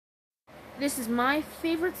this is my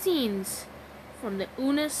favorite scenes from the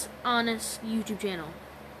Annus YouTube channel.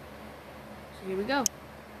 So here we go.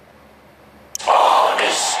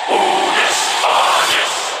 Annus.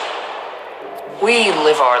 We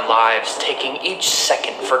live our lives taking each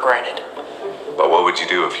second for granted. But what would you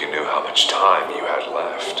do if you knew how much time you had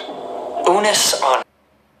left? Annus. 1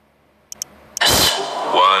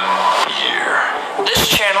 year. This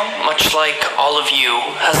channel, much like all of you,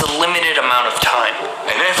 has a limited amount of time.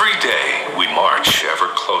 And every day we march ever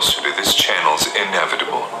closer to this channel's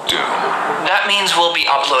inevitable doom. That means we'll be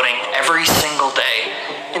uploading every single day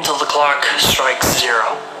until the clock strikes 0.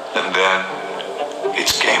 And then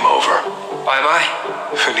it's game over. Bye-bye.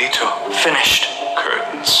 Finito. Finished.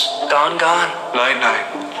 Curtains. Gone.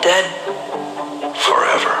 Night-night. Dead.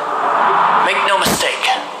 Forever. Make no mistake,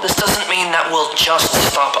 this doesn't mean that we'll just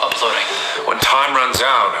stop uploading. When time runs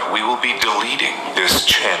out, we will be deleting this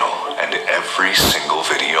channel and every single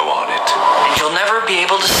video on it. And you'll never be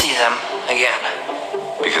able to see them again.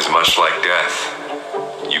 Because much like death,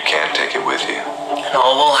 you can't take it with you. And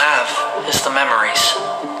all we'll have is the memories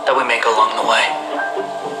that we make along the way.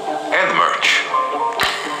 And the merch.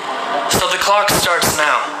 So the clock starts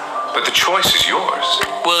now. But the choice is yours.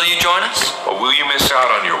 Will you join us? Or will you miss out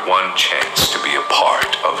on your one chance to be a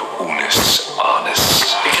part of Annus?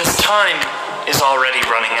 Because time is already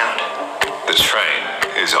running out. The train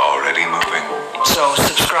is already moving. So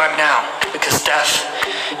subscribe now, because death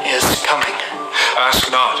is coming. Ask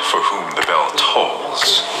not for whom the bell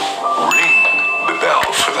tolls. Ring the bell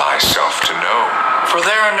for thyself to know. For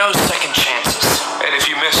there are no second chances. And if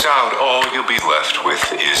you miss out, all you'll be left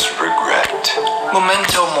with is regret.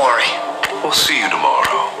 Memento mori. We'll see you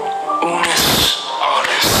tomorrow. Annus.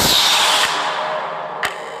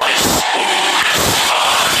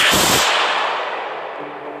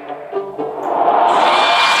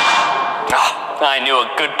 I knew a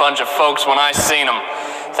good bunch of folks when I seen them.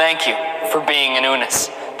 Thank you for being an Annus.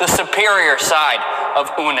 The superior side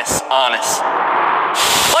of Annus.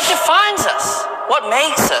 What defines us? What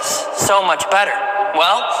makes us so much better?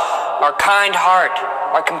 Well, our kind heart,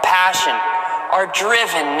 our compassion, our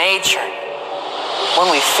driven nature. When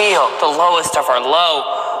we feel the lowest of our low,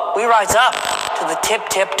 we rise up to the tip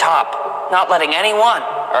top, not letting anyone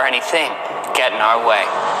or anything get in our way.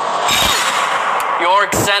 You're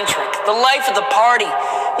eccentric, the life of the party.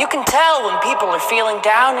 You can tell when people are feeling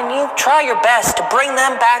down, and you try your best to bring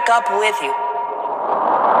them back up with you.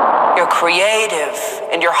 You're creative,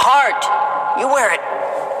 and your heart, you wear it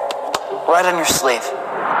right on your sleeve.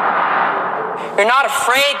 You're not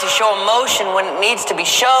afraid to show emotion when it needs to be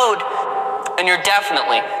showed, and you're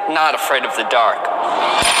definitely not afraid of the dark.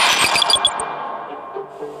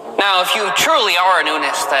 Now, if you truly are an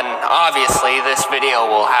Annus, then obviously this video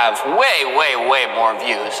will have way more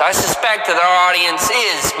views. I suspect that our audience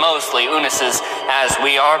is mostly Annuses, as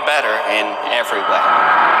we are better in every way.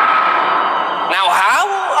 Now, how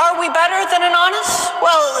are we better than an Annus?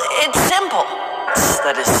 Well, it's simple.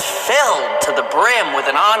 That is filled to the brim with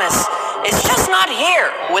an Annus is just not here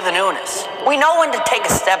with an Annus. We know when to take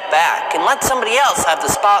a step back and let somebody else have the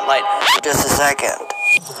spotlight for just a second.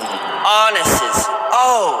 Annuses,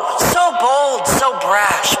 so bold, so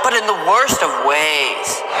brash, but in the worst of ways.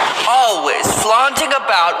 Always flaunting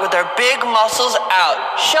about with their big muscles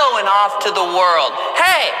out, showing off to the world.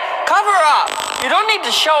 Hey, cover up. You don't need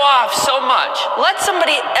to show off so much. Let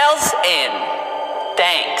somebody else in.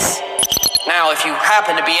 Thanks. Now, if you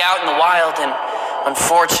happen to be out in the wild and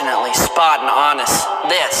unfortunately spot an Annus,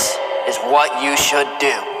 this is what you should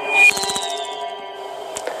do.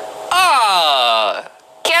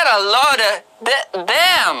 Get a load of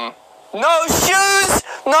them. No shoes,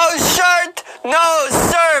 no shirt, no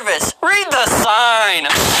service. Read the sign.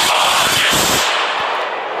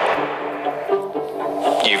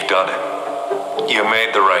 You've done it. You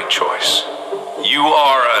made the right choice. You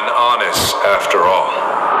are an Annus after all.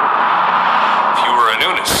 If you were an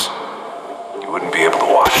Annus, you wouldn't be able to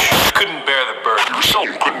watch. You couldn't bear the burden.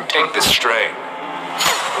 You couldn't take the strain.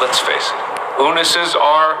 Let's face it, Annuses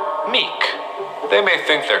are meek. They may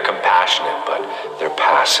think they're compassionate, but they're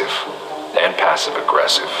passive and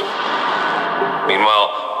passive-aggressive.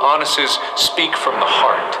 Meanwhile, Annuses speak from the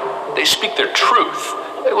heart. They speak their truth.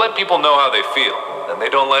 They let people know how they feel, and they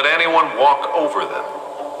don't let anyone walk over them,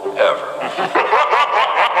 ever.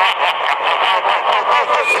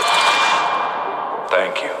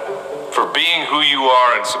 Thank you for being who you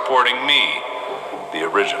are and supporting me, the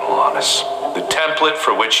original Annus, the template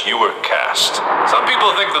for which you were cast. Some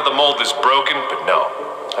people think that the mold is broken, but no,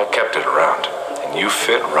 I've kept it around, and you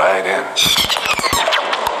fit right in.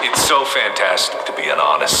 It's so fantastic to be an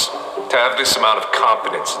Annus, to have this amount of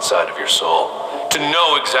confidence inside of your soul. to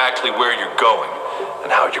know exactly where you're going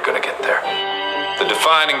and how you're gonna get there. The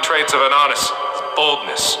defining traits of an honest is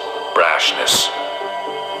boldness, brashness,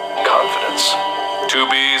 confidence.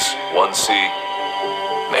 2 B's, 1 C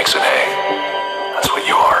makes an A. That's what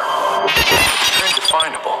you are. You're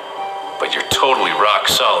indefinable, but you're totally rock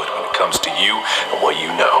solid when it comes to you and what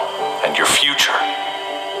you know, and your future.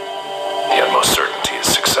 The utmost certainty is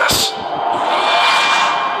success.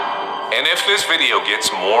 And if this video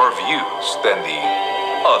gets more views than the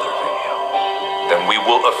other video, then we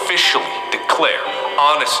will officially declare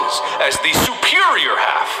Annus's as the superior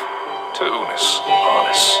half to Annus,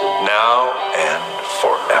 now and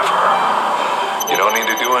forever. You don't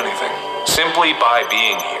need to do anything. Simply by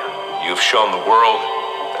being here, you've shown the world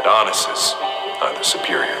that Annus's are the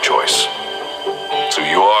superior choice. It's who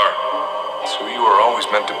you are. It's who you were always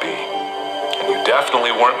meant to be. And you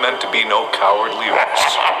definitely weren't meant to be no cowardly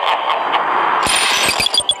Annus.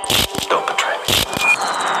 Don't betray me.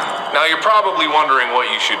 Now you're probably wondering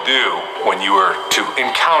what you should do when you were to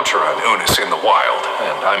encounter an Annus in the wild,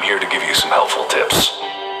 and I'm here to give you some helpful tips.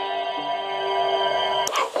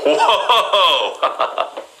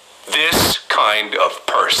 Whoa! This kind of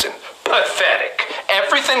person. Pathetic.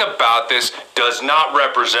 Everything about this does not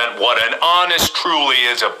represent what an Annus truly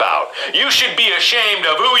is about. You should be ashamed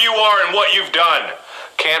of who you are and what you've done.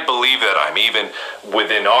 Can't believe that I'm even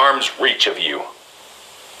within arm's reach of you.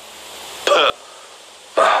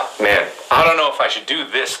 Man, I don't know if I should do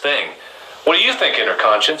this thing. What do you think, Inner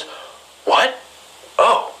Conscience? What?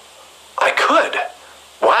 Oh, I could.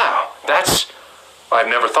 Wow, I've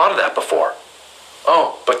never thought of that before.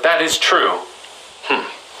 Oh, but that is true.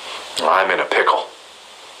 I'm in a pickle.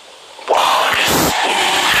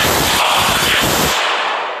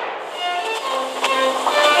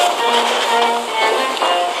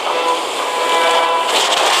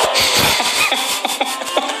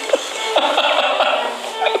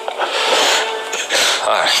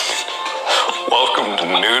 Hi. Welcome to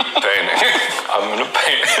nude painting. I'm gonna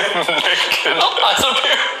paint him naked. Oh, eyes up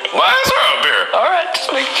here. My eyes are up here. All right,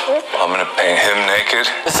 just make sure. I'm gonna paint him naked.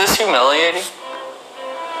 Is this humiliating?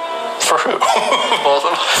 For who? Both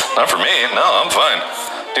of us. Not for me. No, I'm fine.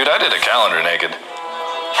 Dude, I did a calendar naked.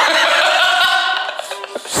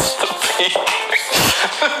 The peak.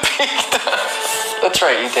 The peak. That's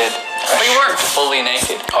right, you did. But you weren't fully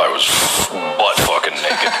naked. I was butt fucking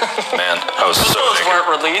naked. Man, I was so Those naked. weren't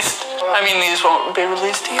released. I mean, these won't be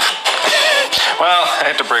released to you. Well,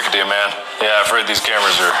 I hate to break it to you, man. Yeah, I've heard these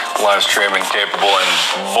cameras are live streaming capable, and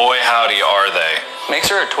boy howdy are they. Make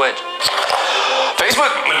sure to Twitch.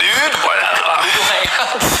 Facebook, my dude. Google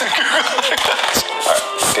Hangouts. Alright,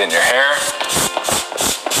 get in your hair.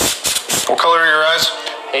 What color are your eyes?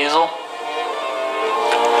 Hazel.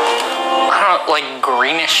 I don't know, like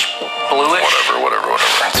greenish, bluish. Whatever.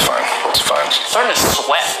 It's fine. It's fine. Starting to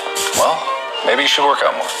sweat. Well, maybe you should work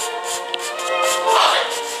out more.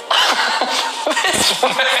 This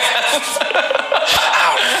man.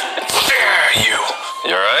 How dare you?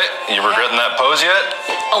 You alright? You regretting that pose yet?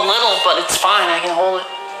 A little, but it's fine. I can hold it.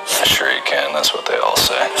 Sure you can. That's what they all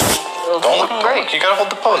say. It's Don't look looking great. You gotta hold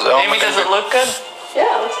the pose. Amy, does it look good? Yeah,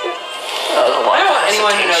 that's good. I don't want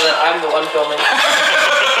anyone to know that I'm the one filming.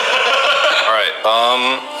 Alright,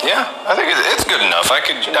 yeah, I think it's good enough. I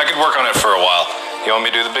could work on it for a while. You want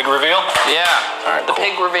me to do the big reveal? Yeah. Alright, The cool.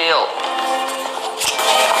 pig reveal.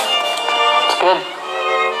 It's good.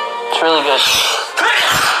 It's really good.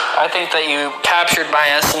 I think that you captured my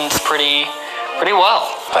essence pretty well.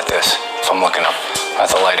 Like this, if I'm looking up at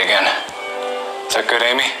the light again. Is that good,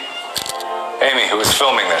 Amy? Amy, who is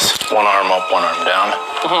filming this. One arm up, one arm down.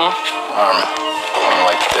 Arm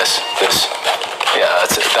like this. Yeah,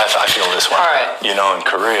 that's it. I feel this one. All right. You know, in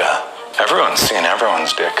Korea, everyone's seeing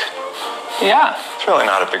everyone's dick. Yeah. It's really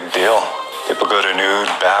not a big deal. People go to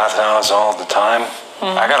nude bathhouses all the time.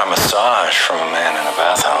 I got a massage from a man in a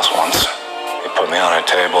bathhouse once. He put me on a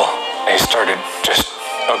table, and he started just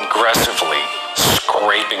aggressively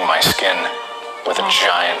scraping my skin with a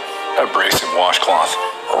giant abrasive washcloth,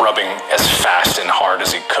 rubbing as fast and hard as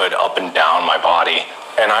he could up and down my body.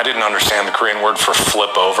 And I didn't understand the Korean word for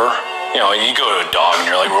flip over. You know, you go to a dog and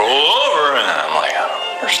you're like, roll over, and I'm like, I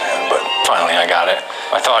don't understand, but finally I got it.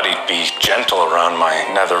 I thought he'd be gentle around my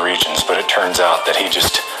nether regions, but it turns out that he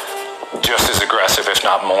just as aggressive, if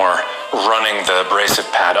not more, running the abrasive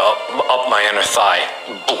pad up my inner thigh,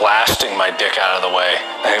 blasting my dick out of the way.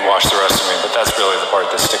 And he washed the rest of me, but that's really the part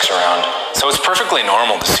that sticks around. So it's perfectly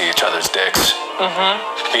normal to see each other's dicks.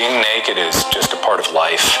 Being naked is just a part of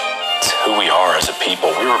life. It's who we are as a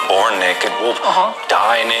people. We were born naked. We'll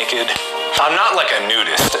die naked. I'm not like a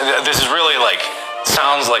nudist. This is really like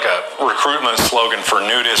sounds like a recruitment slogan for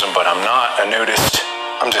nudism, but I'm not a nudist.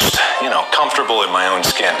 I'm just, comfortable in my own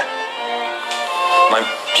skin. My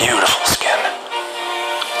beautiful skin.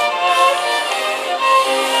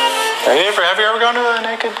 Have you ever gone to a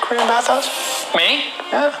naked Korean bathhouse? Me?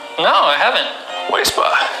 Yeah. No, I haven't. Way Spa.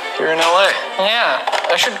 You're in LA. Yeah,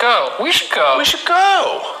 I should go. We should go. We should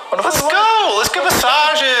go. Let's go. Let's get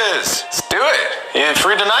massages. Let's do it. You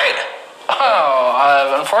free tonight?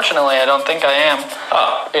 Oh, unfortunately, I don't think I am.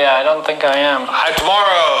 Oh. Yeah, I don't think I am.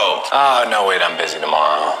 Tomorrow. Oh, no, wait, I'm busy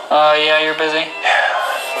tomorrow. Yeah, you're busy?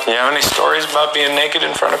 You have any stories about being naked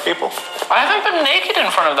in front of people? I haven't been naked in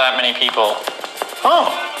front of that many people.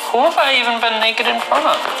 Oh. Who have I even been naked in front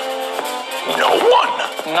of? No one.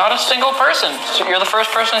 Not a single person. So you're the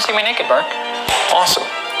first person to see me naked, Mark. Awesome.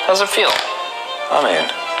 How's it feel? I mean,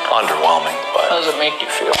 underwhelming, but... How does it make you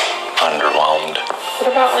feel? Underwhelmed. What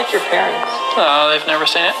about, like, your parents? Oh, they've never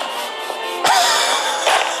seen it?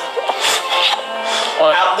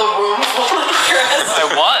 What? Out the room full of dress. I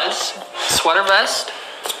was. Sweater vest.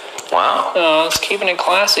 Wow. Oh, I was keeping it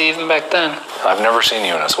classy even back then. I've never seen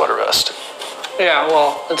you in a sweater vest. Yeah,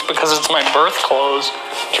 well, it's because it's my birth clothes.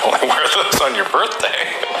 You only wear those on your birthday.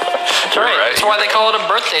 That's right. That's why they call it a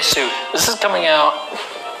birthday suit. This is coming out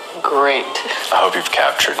great. I hope you've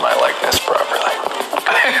captured my likeness properly.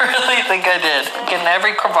 I really think I did. Getting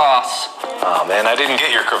every crevasse. Oh man, I didn't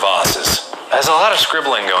get your crevasses. There's a lot of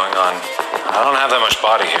scribbling going on. I don't have that much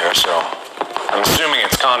body here, so I'm assuming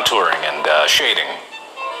it's contouring and shading.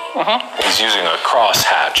 He's using a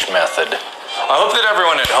crosshatch method. I hope that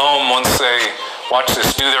everyone at home, once they watch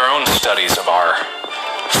this, do their own studies of our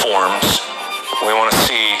forms. We want to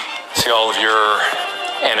see all of your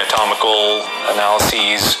anatomical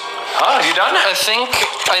analyses. Oh, have you done it? I think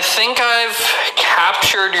I've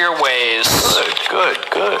captured your ways. Good.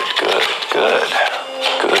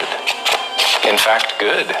 In fact,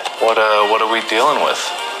 good. What are we dealing with?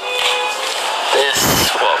 This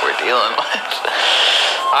is what we're dealing with.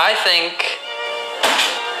 I think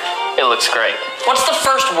it looks great. What's the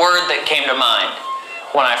first word that came to mind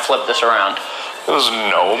when I flipped this around? It was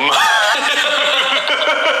gnome.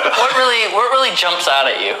 What really jumps out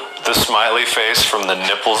at you? The smiley face from the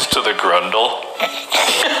nipples to the grundle.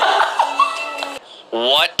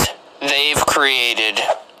 What they've created.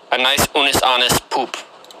 A nice unis honest poop.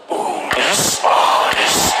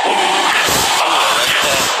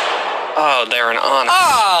 Oh, they're an honest.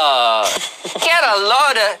 Oh, get a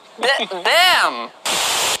load of them.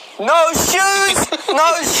 No shoes,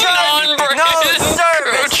 no shirt, no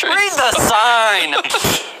service. Read the sign.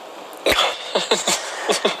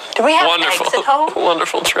 Do we have Wonderful. eggs at home?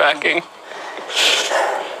 Wonderful tracking.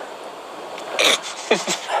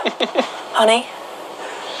 Honey,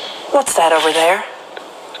 what's that over there?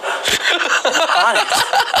 Honest.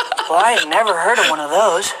 Well, I had never heard of one of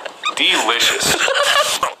those. Delicious.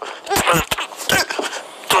 Every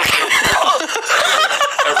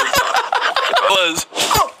time. Was.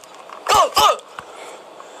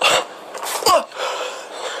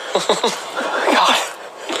 God,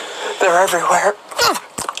 they're everywhere.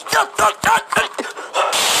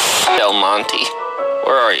 Del Monte,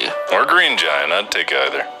 where are you? Or Green Giant, I'd take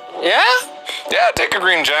either. Yeah? Yeah, take a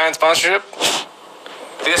Green Giant sponsorship.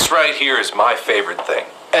 This right here is my favorite thing.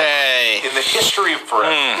 Hey. In the history of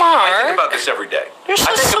forever. I Mark. think about this every day. You're so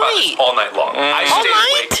I think about this sweet. all night long. I All stay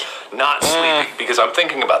night? awake, not sleeping, because I'm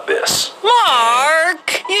thinking about this.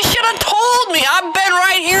 Mark, you should have told me. I've been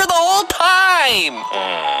right here the whole time.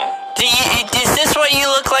 Is this what you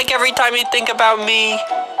look like every time you think about me?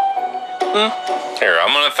 Here,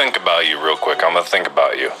 I'm gonna think about you real quick. I'm gonna think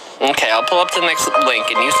about you. Okay, I'll pull up the next link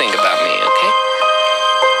and you think about me, okay?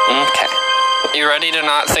 Okay. You ready to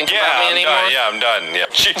not think about me anymore? I'm done. Yeah.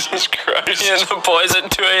 Jesus Christ. Yeah, the boys at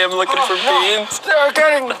 2 a.m. looking for beans. They're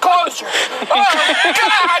getting closer. Oh,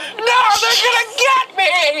 God, no, they're gonna get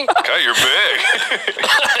me. God, you're big.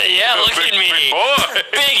 Yeah, look big, at me. Big boy.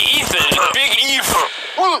 Big Ethan. Big Ethan.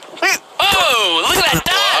 Oh, look at that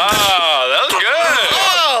dog. Wow, that was good.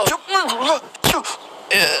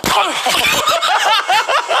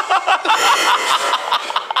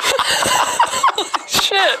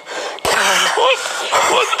 Shit.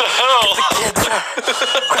 What the hell? Kids,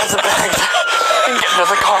 grab the bags and get into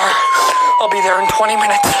the car. I'll be there in 20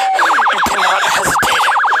 minutes. You cannot hesitate.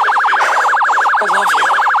 I love you.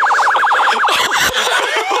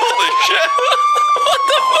 Holy shit.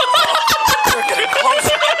 They're getting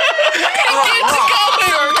closer. It's going.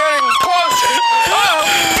 They're getting closer. Oh,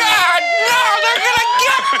 God, no, they're gonna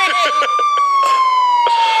get me.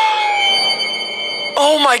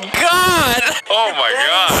 Oh my God. Oh my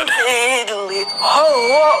God. Italy.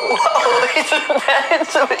 whoa, whoa, it's the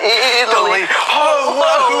dance of Italy. Oh,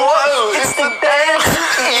 whoa, whoa, it's the dance of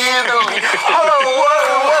Italy. Oh,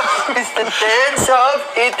 whoa, whoa, it's the dance of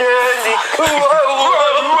Italy. Whoa,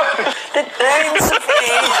 whoa, the dance of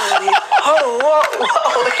Italy. Oh, whoa,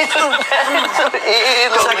 whoa, it's the dance of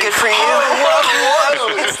Italy. Is that good for you? Oh, whoa,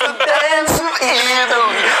 whoa, it's the dance of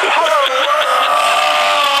Italy. Oh,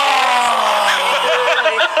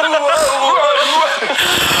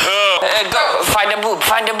 Go, find a boob,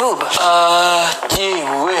 find a boob. Gee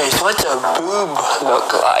whiz, what's a boob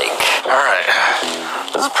look like? Alright.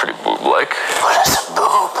 This is pretty boob-like. What is a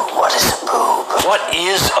boob? What is a boob? What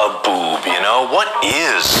is a boob, you know? What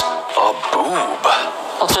is a boob?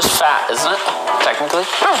 Well, it's just fat, isn't it? Technically.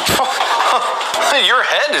 Your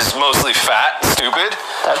head is mostly fat, stupid.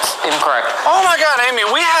 That's incorrect. Oh my god, Amy,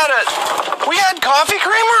 we had coffee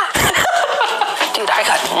creamer? Dude, I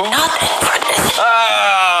got nothing for this.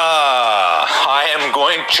 I am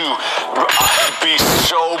going to be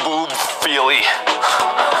so boob-feely.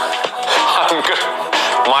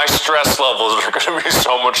 My stress levels are going to be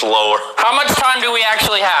so much lower. How much time do we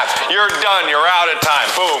actually have? You're done. You're out of time.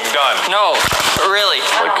 Boom, done. No, really.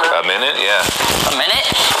 Like a minute? Yeah. A minute?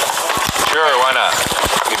 Sure, why not?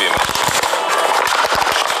 I'll give you a minute.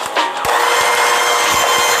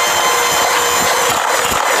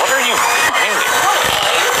 What are you finding?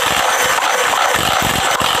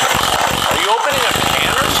 Are you opening a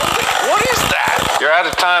can or something? What is that? You're out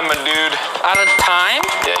of time, my dude. Out of time?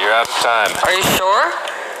 Yeah, you're out of time. Are you sure?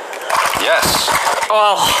 Yes.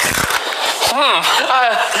 Well,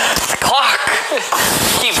 the clock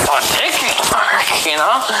keeps on ticking, Mark, you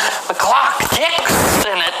know? The clock ticks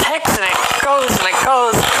and it ticks and it goes and it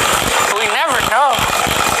goes. We never know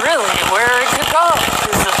really where it could go.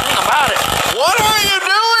 Is the thing about it. What are you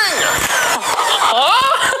doing? Huh?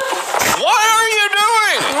 What are you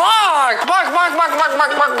doing? Mark!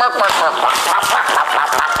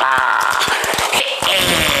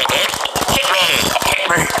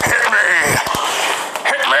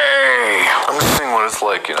 I'm just seeing what it's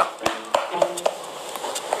like, you know.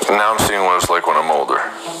 Now I'm seeing what it's like when I'm older.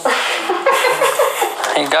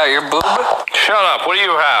 You got your boob? Shut up. What do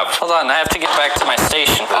you have? Hold on, I have to get back to my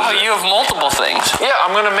station. Oh, you have multiple things. Yeah,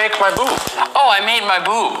 I'm gonna make my boob. Oh, I made my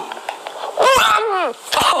boob. Oh,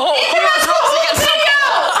 you were supposed to get some.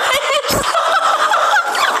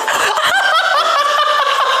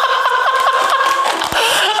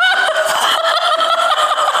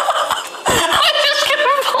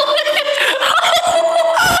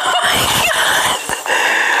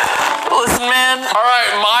 Listen, man. All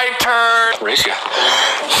right, my turn. Racia.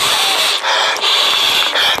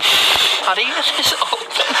 How do you get this open?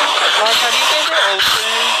 Mark, how do you get it open?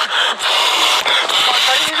 Mark,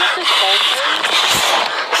 how do you get this open?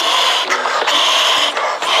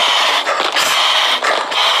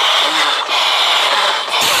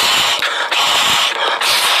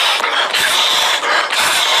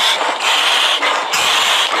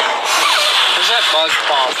 Where's that bug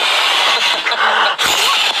bomb?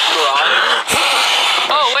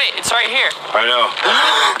 Oh, wait, it's right here. I know. I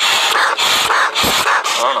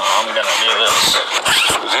don't know how I'm gonna do this.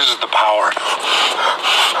 This is the power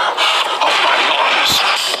of my anus.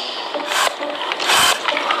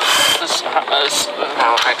 This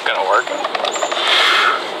ain't gonna work.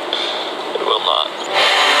 It will not.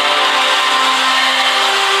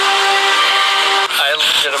 I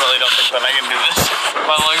legitimately don't think that I can do this.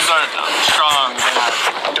 My lungs aren't strong.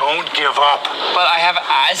 Don't give up. But I have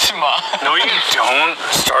asthma. No, you don't.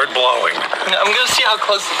 Start blowing. I'm gonna see how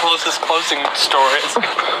close the closest closing store is.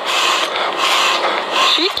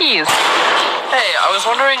 Cheekies. Hey, I was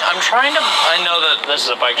wondering, I know that this is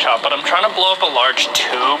a bike shop, but I'm trying to blow up a large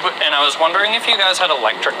tube, and I was wondering if you guys had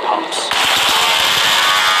electric pumps.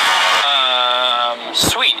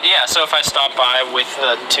 Sweet. Yeah, so if I stop by with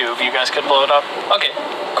the tube, you guys could blow it up? Okay,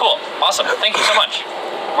 cool. Awesome. Thank you so much.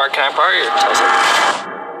 Mark, can I borrow your Tesla?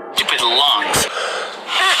 Stupid lungs.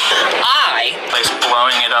 He's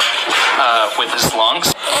blowing it up with his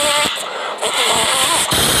lungs.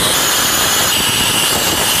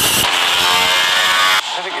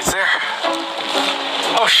 I think it's there.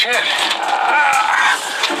 Oh, shit.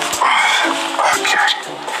 Okay.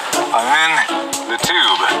 I'm in the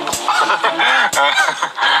tube.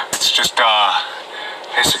 It's just,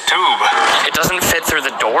 it's a tube. It doesn't fit through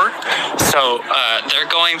the door, so they're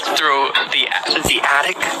going through the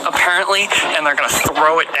attic, apparently, and they're gonna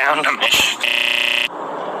throw it down to me.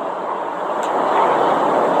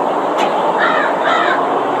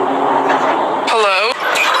 Hello?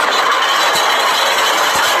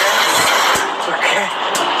 Okay.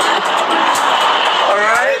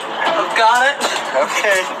 Alright, I've got it.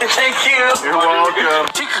 Okay. Thank you. You're welcome.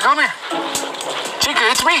 Chica, come here. Chica,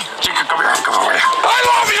 it's me. Chica, come here. Come over here. I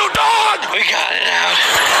love you, dog. We got it out.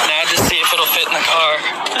 Now just see if it'll fit in the car.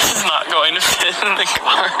 This is not going to fit in the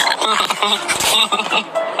car. Not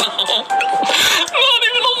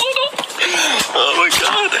even a little. Oh my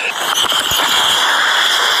god.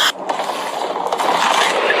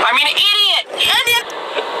 I mean, idiot.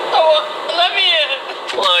 Oh, let me in.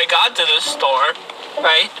 Well, I got to the store,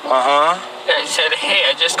 right? I said, hey,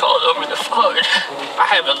 I just called over the phone. I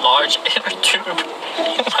have a large inner tube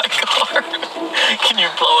in my car. Can you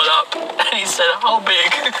blow it up? And he said, how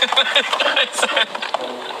big? I said,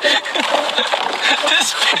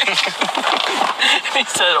 this big. And he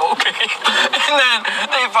said, okay. And then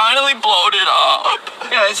they finally blowed it up.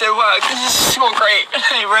 And I said, wow, this is so great. And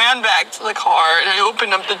I ran back to the car and I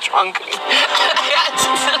opened up the trunk. I had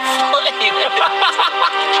to deflate it.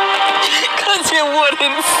 Because it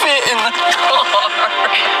wouldn't fit in the car.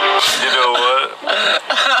 You know what?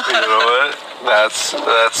 You know what? That's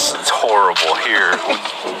horrible. Here,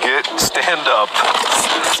 stand up.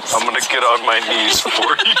 I'm gonna get on my knees for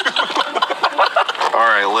you. All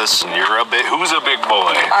right, listen. Who's a big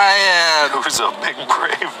boy? I am. Who's a big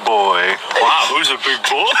brave boy? Wow, who's a big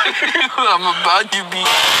boy? I'm about to be.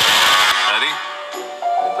 Ready?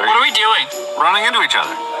 What are we doing? Running into each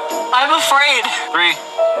other. I'm afraid. 3,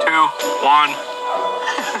 2, 1.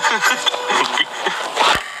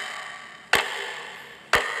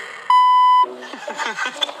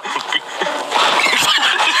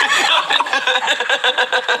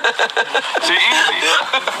 See, easy.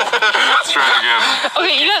 Let's try it again.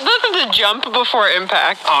 Okay, you got nothing to jump before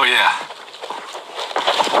impact. Oh, yeah.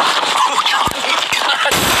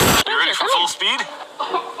 You ready for full speed?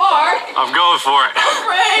 Mark. I'm going for it.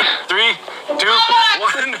 Afraid. 3, 2,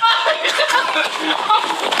 1.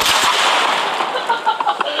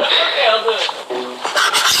 Okay, I'll do it.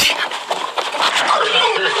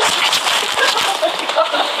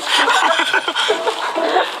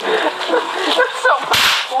 So much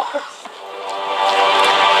force.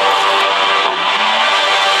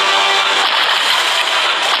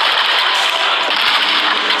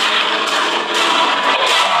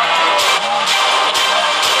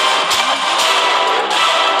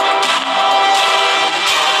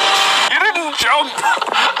 You didn't jump.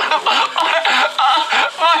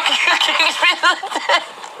 Mark, you kicked me in the dick.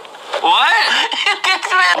 What? You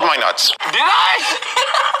kicked me in My nuts. Did I?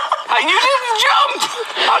 You didn't jump.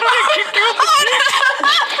 How did I kick you in the dick?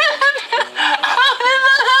 How did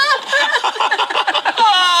that happen?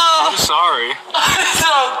 I'm sorry. It's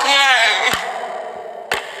okay.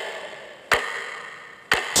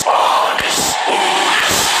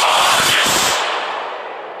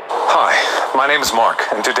 Hi, my name is Mark,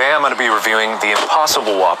 and today I'm going to be reviewing the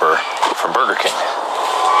Impossible Whopper from Burger King.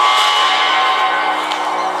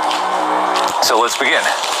 So let's begin.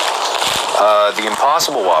 The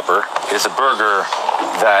Impossible Whopper is a burger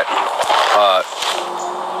that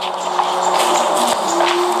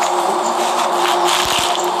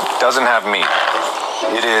doesn't have meat.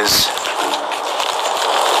 It is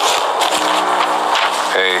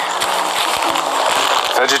a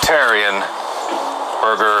vegetarian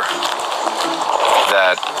burger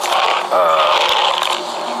that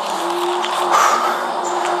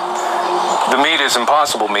the meat is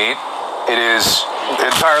Impossible meat. It is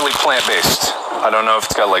entirely plant-based. I don't know if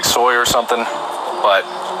it's got like soy or something, but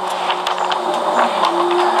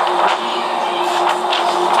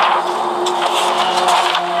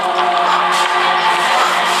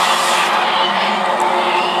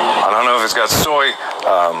I don't know if it's got soy,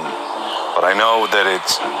 but I know that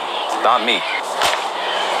it's not meat.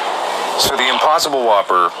 So the Impossible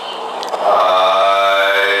Whopper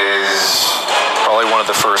is probably one of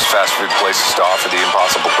the first fast food places to offer the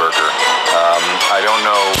Impossible Burger. I don't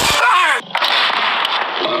know.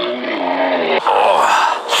 Oh,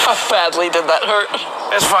 How badly did that hurt?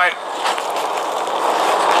 it's fine.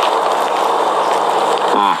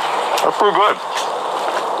 That's pretty good.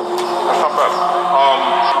 That's not bad.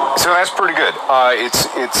 So that's pretty good.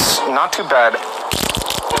 It's not too bad.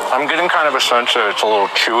 I'm getting kind of a sense that it's a little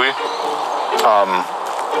chewy.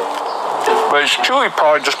 But it's chewy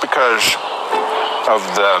probably just because of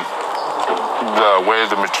the way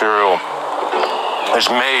the material is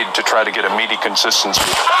made to try to get a meaty consistency.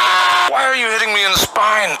 Why are you hitting me in the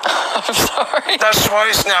spine? I'm sorry. That's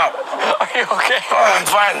twice now. Are you okay? Oh, I'm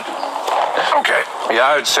fine. Okay.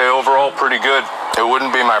 Yeah, I'd say overall pretty good. It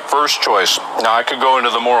wouldn't be my first choice. Now, I could go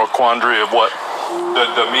into the moral quandary of what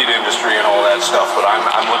the meat industry and all that stuff, but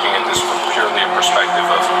I'm looking at this from purely a perspective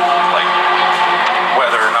of, like,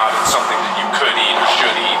 whether or not it's something that you could eat or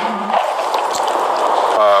should eat.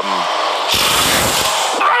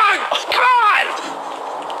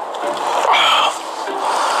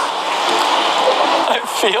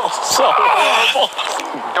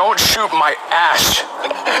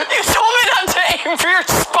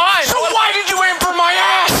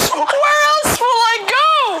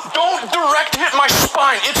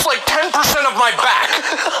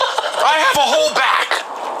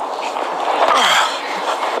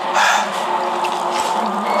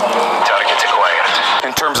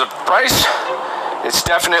 of price, it's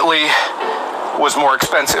definitely was more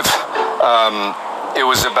expensive. It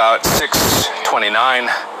was about $6.29.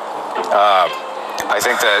 I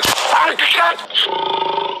think that...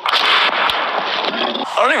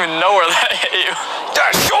 I don't even know where that hit you.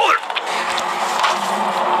 Shoulder!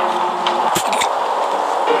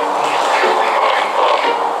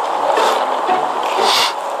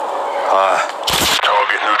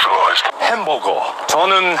 Target neutralized. 햄버거.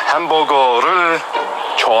 저는 햄버거를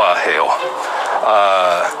좋아해요.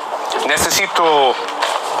 Necesito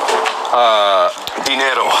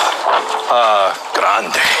dinero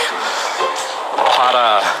grande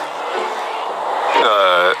para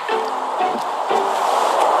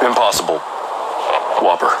Impossible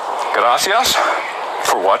Whopper. Gracias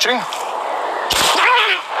for watching.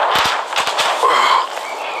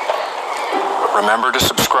 Remember to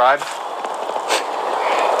subscribe.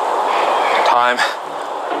 Time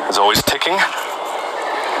is always ticking.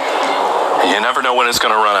 And you never know when it's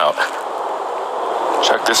going to run out.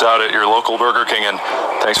 Check this out at your local Burger King, and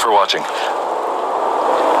thanks for watching.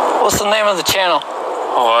 What's the name of the channel?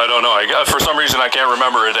 Oh, I don't know. For some reason, I can't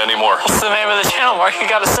remember it anymore. What's the name of the channel, Mark? You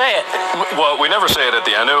gotta say it. Well, we never say it at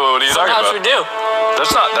the end. What are you talking about? Sometimes we do.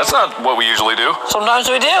 That's not what we usually do. Sometimes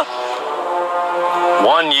we do.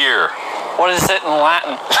 1 year. What is it in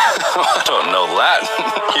Latin? I don't know Latin.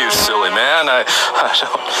 You silly man. I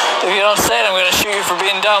don't. If you don't say it, I'm gonna shoot you for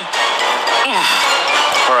being dumb.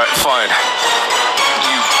 All right, fine.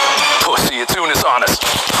 You pussy. It's Unis honest.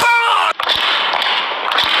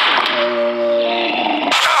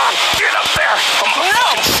 Get up there! No!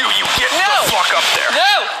 Shoot you! Get No! the fuck up there!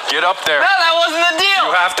 No! Get up there! No, that wasn't the deal!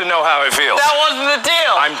 You have to know how it feels. That wasn't the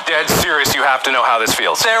deal! I'm dead serious. You have to know how this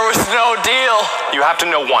feels. There was no deal. You have to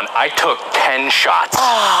know one. I took 10 shots.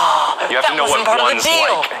 You have to know what one's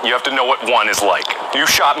like. You have to know what one is like. You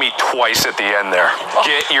shot me twice at the end there.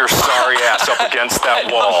 Get your sorry ass up against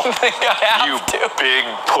that wall. I don't think I have You to. big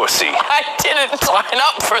pussy. I didn't sign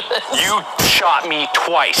up for this. You shot me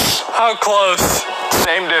twice. How close?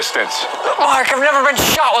 Same distance. Mark, I've never been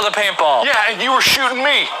shot with a paintball. Yeah, and you were shooting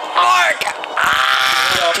me. Mark!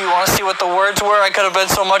 Do you want to see what the words were? I could have been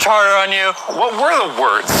so much harder on you. What were the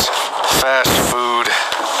words? Fast food,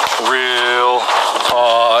 real,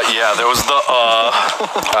 yeah, there was the,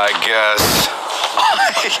 I guess.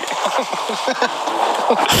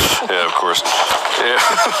 Yeah, of course. Yeah.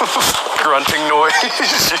 Grunting noise.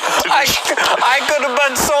 I could have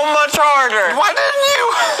been so much harder. Why didn't you?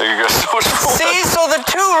 There you go. So much more. See, so the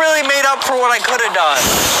two really made up for what I could have done.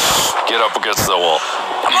 Get up against the wall.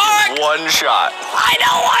 Mark! One shot. I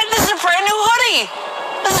know why. This is a brand new hoodie.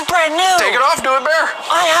 This is brand new. Take it off. Do it, Bear.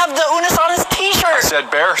 I have the Unis on his t-shirt.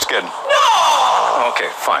 Said bear skin. No!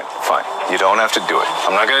 Okay, fine. You don't have to do it.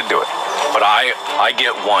 I'm not gonna do it. But I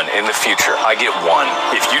get one in the future. I get one.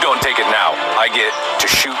 If you don't take it now, I get to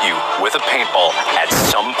shoot you with a paintball at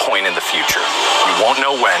some point in the future. You won't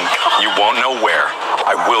know when. You won't know where.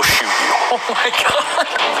 I will shoot you. Oh my God.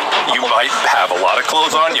 You might have a lot of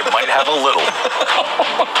clothes on. You might have a little.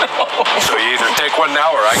 So you either take one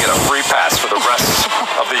now or I get a free pass for the rest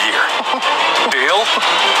of the year. Deal?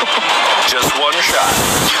 Just one shot.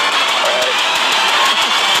 All right.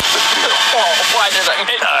 Oh, why did I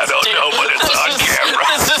make I don't know, but it's on camera.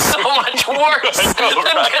 This is so much worse than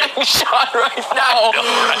getting shot right now.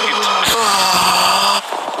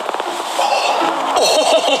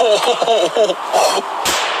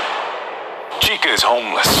 Chica is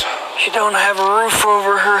homeless. She don't have a roof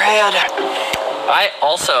over her head. I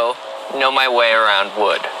also know my way around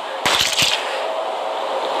wood.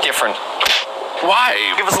 Different. Why?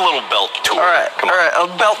 Give us a little belt tour. All right, a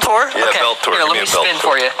belt tour? Yeah, okay. belt tour. Here, Give let me me a belt spin tour.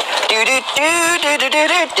 for you. Do,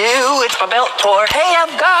 it's my belt tour. Hey,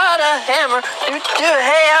 I've got a hammer.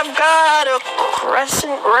 Hey, I've got a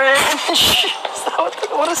crescent wrench.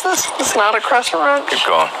 What is this? It's not a crescent wrench. Keep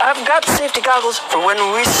going. I've got safety goggles for when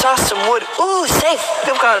we saw some wood. Ooh, safe.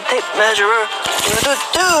 I've got a tape measurer.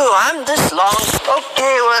 I'm this long.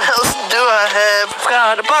 Okay, what else do I have? I've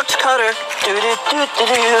got a box cutter.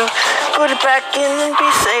 Put it back in and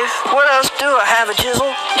be safe. What else do I have? A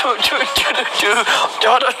chisel. I've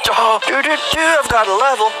got a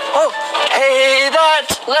level. Oh, hey,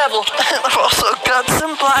 that's level. I've also got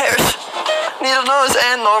some pliers. Needle nose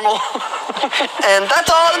and normal. And that's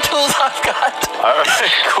all the tools I've got. All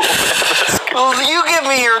right, cool. That's good. Well, you give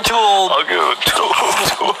me your tool. I'll give it to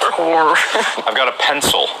her. I've got a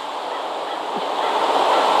pencil.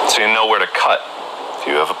 So you know where to cut. Do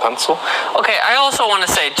you have a pencil? Okay, I also want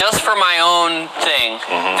to say, just for my own thing,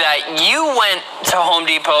 that you went to Home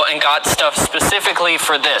Depot and got stuff specifically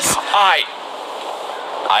for this. I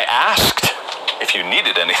asked if you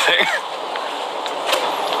needed anything.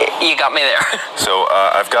 You got me there. So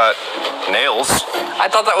I've got nails. I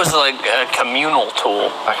thought that was like a communal tool.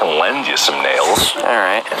 I can lend you some nails. All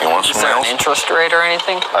right. You want Is some there nails? an interest rate or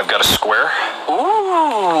anything? I've got a square.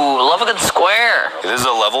 Ooh, love a good square. It is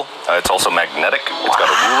a level. It's also magnetic. It's got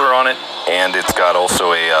a ruler on it, and it's got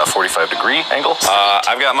also a 45-degree angle.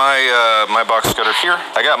 I've got my my box cutter here.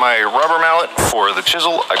 I got my rubber mallet for the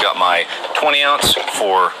chisel. I got my 20-ounce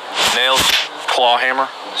for nails, claw hammer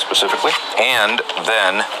specifically, and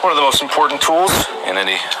then one of the most important tools in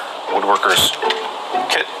any woodworker's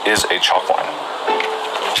kit is a chalk line.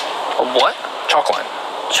 A what? Chalk line.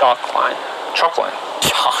 Chalk line. Chalk line.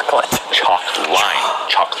 Chocolate. Chalk line.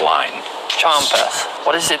 Chalk line. Chompeth.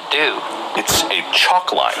 What does it do? It's a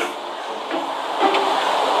chalk line.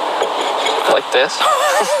 Like this?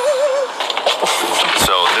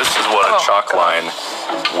 So this is what a chalk line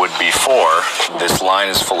would be for. This line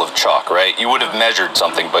is full of chalk, right? You would have measured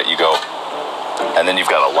something, but you go, and then you've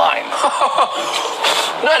got a line.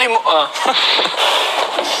 Not anymore.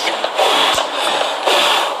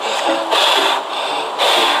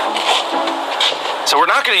 So we're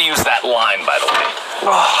not going to use that line, by the way.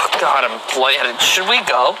 Oh, God, I'm lightheaded. Should we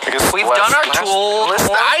go? We've done our tool.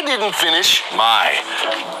 Listen, I didn't finish my.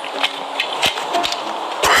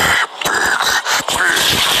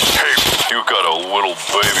 Hey, you got a little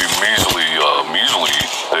baby measly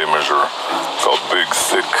they measure. Got big,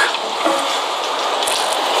 thick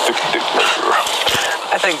dick measure.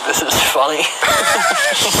 I think this is funny.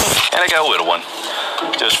 And I got a little one.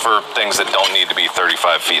 Just for things that don't need to be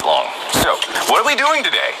 35 feet long. So, what are we doing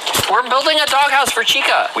today? We're building a doghouse for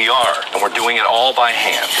Chica. We are, and we're doing it all by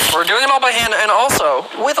hand. We're doing it all by hand, and also,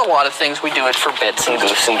 with a lot of things, we do it for bits and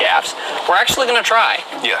goofs and gaps. We're actually going to try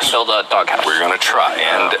Yes. to build a doghouse. We're gonna try,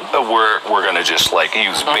 and we're gonna just like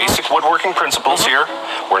use basic woodworking principles here.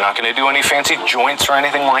 We're not gonna do any fancy joints or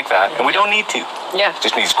anything like that, and we don't need to. Yeah.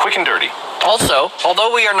 Just needs quick and dirty. Also, although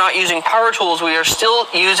we are not using power tools, we are still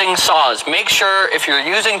using saws. Make sure if you're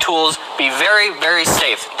using tools, be very, very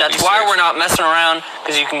safe. That's Be why safe. we're not messing around,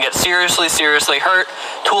 because you can get seriously, seriously hurt.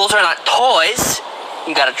 Tools are not toys.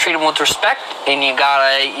 You gotta treat them with respect, and you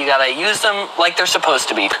gotta use them like they're supposed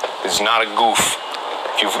to be. It's not a goof.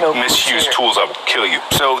 If you've No misused goof here. tools, I will kill you.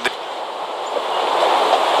 So,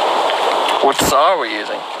 Which saw are we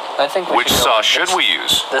using? I think we which should go saw with should this- we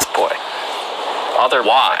use? This boy. Other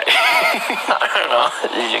Why? I don't know.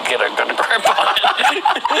 Did you get a good grip on it?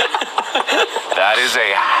 That is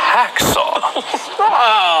a hacksaw.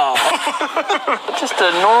 Oh. Just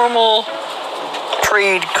a normal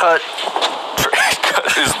trade cut.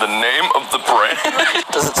 Is the name of the brand.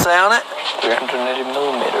 Does it say on it? 380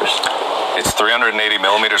 millimeters. It's 380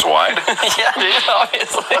 millimeters wide. Yeah, dude,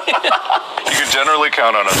 obviously. You can generally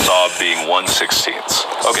count on a saw being 1/16.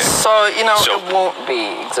 Okay. So, So- it won't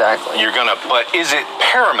be exactly. But is it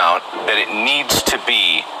paramount that it needs to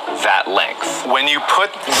be that length? When you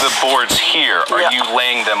put the boards here, are Yeah. you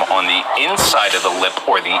laying them on the inside of the lip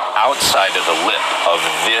or the outside of the lip of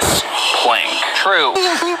this plank? True.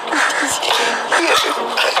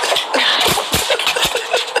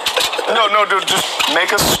 No, dude, just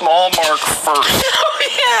make a small mark first, Oh,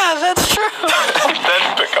 yeah, that's true.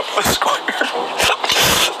 then pick up the square.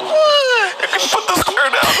 You can put the square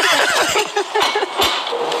down.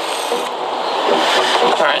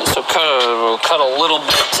 All right, so we'll cut a little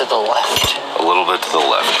bit to the left. A little bit to the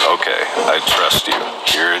left. Okay, I trust you.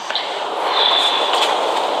 Hear it?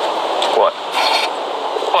 What?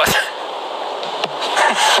 What?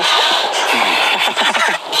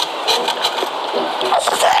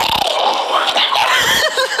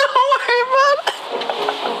 Don't worry about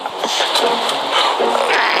it.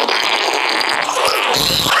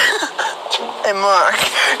 Hey, Mark.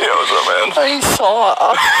 Yeah, what's up, man? I saw.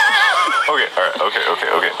 Okay, all right, okay.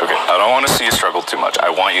 I don't want to see you struggle too much. I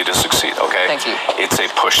want you to succeed, okay? Thank you. It's a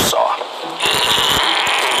push saw.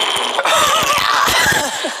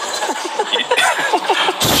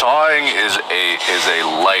 Sawing is a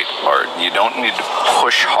light art. You don't need to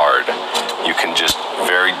push hard. You can just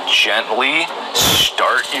very gently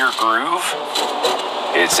start your groove.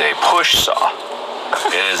 It's a push saw.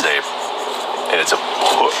 It's a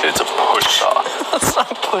push saw. That's not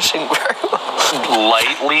pushing very well.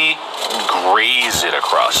 Lightly graze it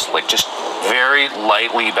across, like just very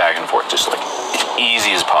lightly back and forth, just like as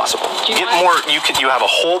easy as possible. Do you Get mind? more. You have a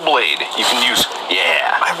whole blade. You can use.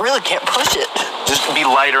 Yeah. I really can't push it. Just be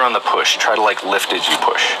lighter on the push. Try to like lift as you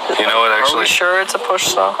push. You know what? Are Actually, we sure it's a push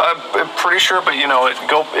saw? I'm pretty sure, but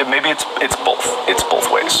maybe it's both. It's both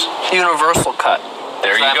ways. Universal cut.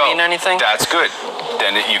 There Does you that go. mean anything? That's good.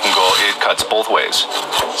 Then you can go, it cuts both ways.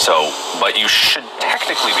 So, but you should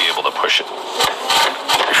technically be able to push it.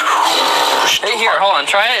 Hey, here, hold on.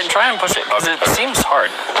 Try it and try and push it. Because it seems hard.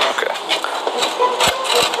 Okay.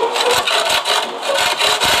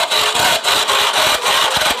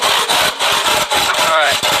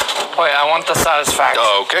 Alright. Wait, I want the satisfaction.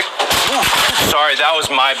 Okay. Ooh, sorry, that was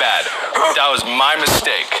my bad. That was my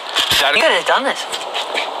mistake. That You could have done this.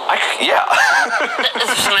 yeah. This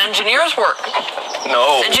is some engineer's work.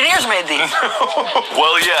 No. Engineers made these.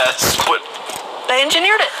 Well, yes, but They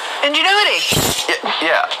engineered it. Ingenuity.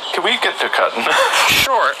 yeah. Can we get to cutting?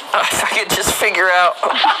 Sure. If I could just figure out.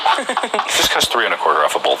 Just cuts 3 1/4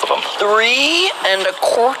 off of both of them. 3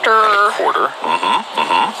 1/4. Quarter.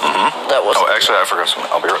 That was. Oh, actually, I forgot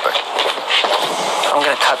something. I'll be right back. I'm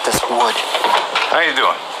gonna cut this wood. How you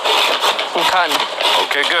doing? I'm cutting.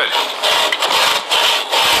 Okay, good.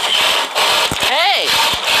 Hey,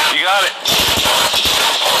 You got it.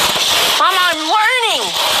 Mom, I'm learning.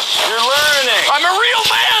 You're learning. I'm a real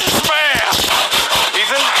man's man.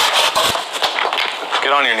 Ethan,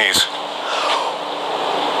 get on your knees.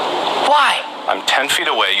 Why? I'm 10 feet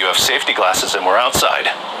away. You have safety glasses, and we're outside.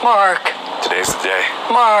 Mark. Today's the day.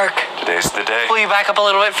 Mark. Today's the day. Will you back up a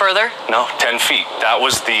little bit further? No, 10 feet. That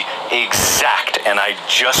was the exact, and I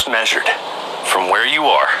just measured from where you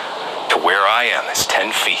are to where I am is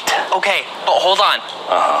 10 feet. Okay, but hold on.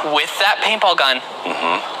 With that paintball gun,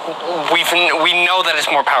 we know that it's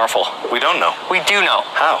more powerful. We don't know. We do know.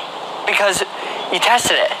 How? Because you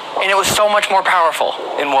tested it, and it was so much more powerful.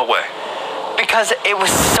 In what way? Because it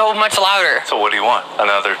was so much louder. So what do you want?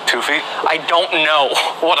 Another 2 feet? I don't know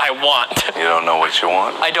what I want. You don't know what you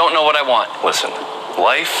want? I don't know what I want. Listen,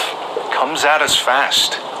 life comes at us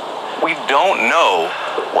fast. We don't know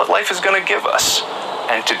what life is going to give us.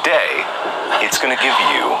 And today, it's going to give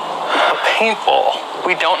you a paintball.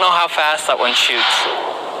 We don't know how fast that one shoots.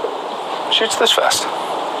 Shoots this fast.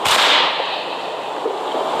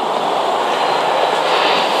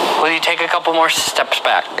 Will you take a couple more steps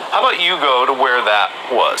back? How about you go to where that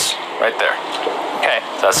was? Right there. Okay.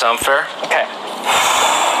 Does that sound fair? Okay.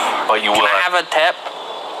 But you Can will I have a tip?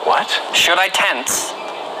 What? Should I tense?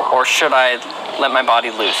 Or should I let my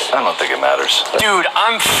body loose? I don't think it matters. Dude,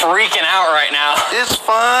 I'm freaking out right now. It's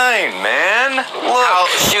fine, man. Look.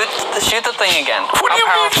 I'll shoot the thing again. What do you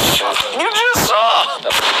How mean? powerful? You just saw.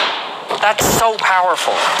 That's so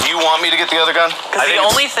powerful. Do you want me to get the other gun? Because the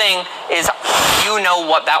only thing is, you know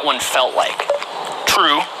what that one felt like.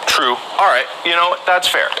 True. All right, you know what? That's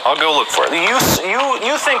fair. I'll go look for it. You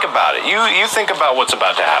think about it. You think about what's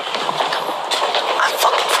about to happen. I'm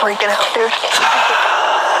fucking freaking out, dude.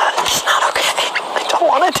 It's not okay. I don't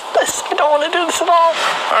want to do this. I don't want to do this at all.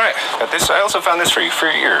 All right, got this. I also found this for you, for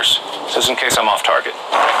your ears, just in case I'm off target.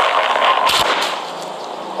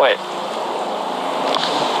 Wait,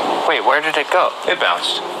 where did it go? It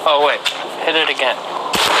bounced. Oh, wait. Hit it again.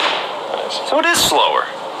 So it is slower.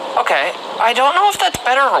 Okay. I don't know if that's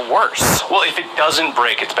better or worse. Well, if it doesn't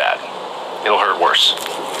break, it's bad. It'll hurt worse.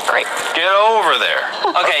 Great. Get over there.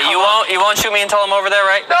 Okay, you won't shoot me until I'm over there,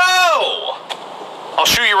 right? No! I'll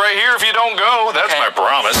shoot you right here if you don't go. That's Okay. my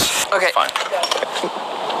promise. Okay. Fine.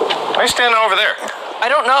 Why are you standing over there? I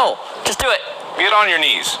don't know. Just do it. Get on your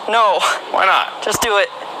knees. No. Why not? Just do it.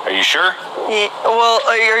 Are you sure? Yeah, well,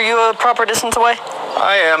 are you a proper distance away?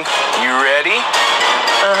 I am. You ready?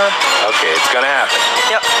 Okay, it's gonna happen.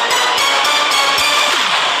 Yep.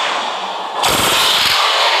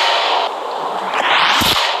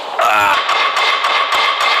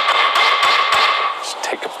 Let's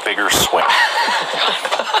take a bigger swing.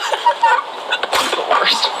 The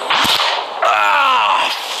worst.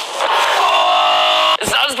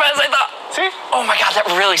 It's not as bad as I thought. See? Oh my god, that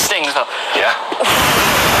really stings though. Yeah.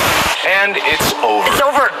 And it's over. It's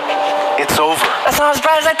over. It's over. That's not as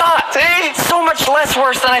bad as I thought. See? It's so much less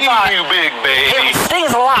worse than I thought. You big baby. It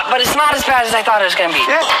stings a lot, but it's not as bad as I thought it was gonna be.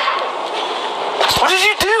 Yeah. What did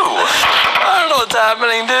you do? I don't know what's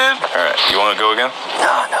happening, dude. All right, you want to go again?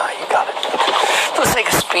 No, you got it. For the sake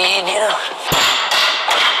of speed, you know.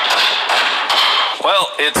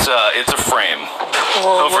 Well, it's a frame.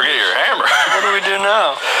 Don't forget your hammer. What do we do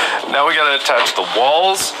now? Now we gotta attach the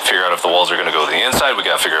walls, figure out if the walls are gonna go to the inside. We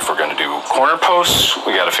gotta figure if we're gonna do corner posts.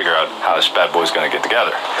 We gotta figure out how this bad boy's gonna get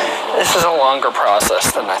together. This is a longer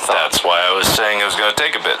process than I thought. That's why I was saying it was gonna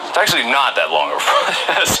take a bit. It's actually not that long of a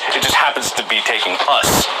process. It just happens to be taking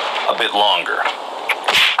us a bit longer.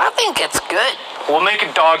 I think it's good. We'll make a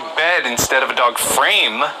dog bed instead of a dog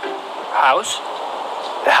frame. House?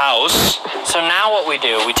 House. So now what we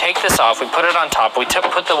do, we take this off, we put it on top, we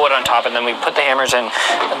put the wood on top, and then we put the hammers in,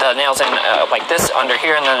 the nails in like this under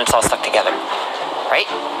here, and then it's all stuck together. right?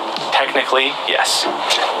 Technically, yes.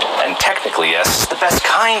 And technically, yes is the best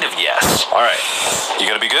kind of yes. All right, you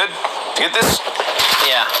gonna be good? You get this?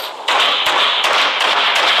 Yeah.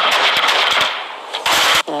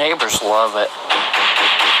 Neighbors love it.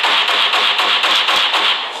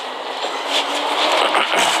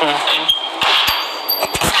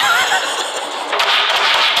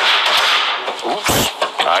 Oops,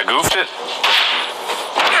 I goofed it.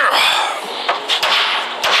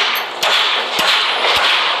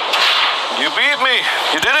 You beat me.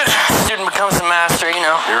 You did it. Student becomes a master, you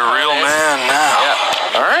know. You're a real man now.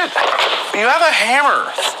 Yeah. All right. You have a hammer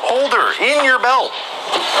holder in your belt.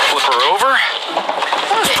 Flip her over.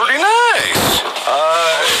 That's pretty nice.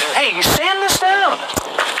 Hey, you sand this down.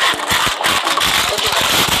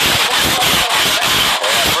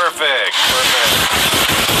 Perfect.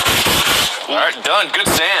 All right, done. Good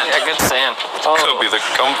sand. Yeah, good sand. Could be the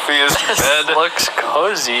comfiest bed. Looks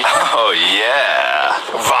cozy. Oh yeah.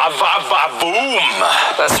 Va va va boom.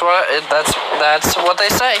 That's what they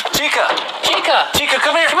say. Chica,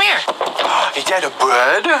 come here. Come here. Is that a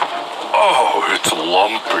bed? Oh, it's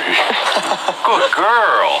lumpy. Good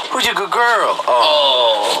girl. Who's a good girl?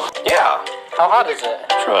 Oh. Yeah. How hot is it?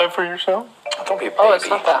 Try for yourself. Don't be a baby. Oh, it's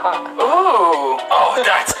not that hot. Ooh. Oh,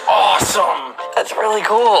 that's awesome. That's really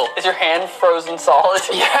cool. Is your hand frozen solid?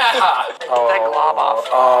 Yeah. Get that glob off.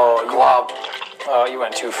 Oh, glob. Oh, you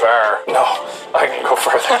went too far. No, I can go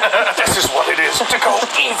further. This is what it is to go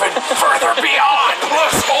even further beyond.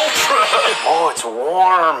 Plus ultra. Oh, it's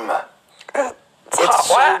warm. It's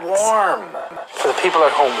so warm. For the people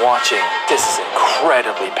at home watching, this is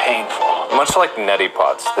incredibly painful. Much like neti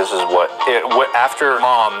pots, this is what after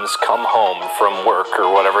moms come home from work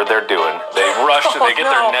or whatever they're doing, they rush and they get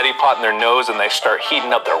their neti pot in their nose and they start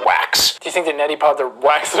heating up their wax. Do you think the neti pot their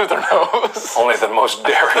wax through their nose? Only the most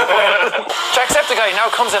daring. Jacksepticeye now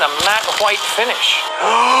comes in a matte white finish.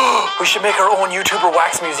 We should make our own YouTuber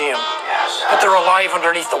wax museum. Yes. But they're alive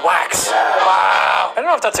underneath the wax. Wow. I don't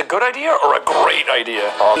know if that's a good idea or a great idea.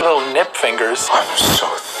 Little nip fingers. I'm so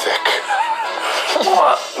thick.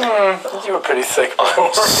 You were pretty thick I'm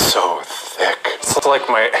before. so thick. It's like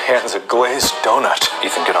my hand's a glazed donut.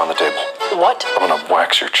 Ethan, get on the table. What? I'm gonna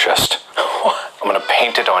wax your chest. I'm gonna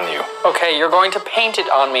paint it on you. Okay, you're going to paint it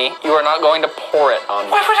on me. You are not going to pour it on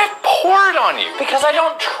me. Why would I pour it on you? Because I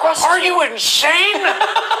don't trust Are you insane?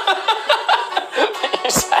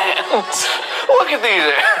 these hands. Look at these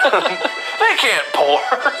hands. They can't pour.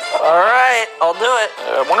 All right, I'll do it.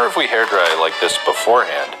 I wonder if we hair dry like this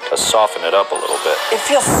beforehand to soften it up a little bit. It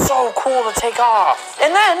feels so cool to take off.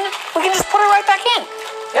 And then we can just put it right back in.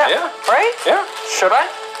 Yeah. Right? Yeah. Should I?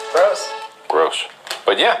 Gross. Gross.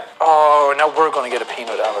 But yeah. Oh, now we're gonna get a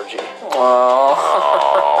peanut allergy.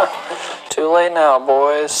 Oh. Too late now,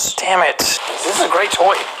 boys. Damn it. This is a great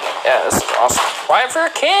toy. Yeah, this is awesome. Why for your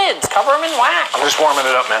kids? Cover them in wax. I'm just warming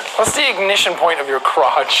it up, man. What's the ignition point of your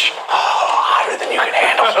crotch? Hotter than you can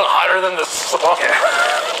handle. Hotter than the sun.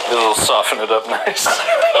 It'll soften it up nice.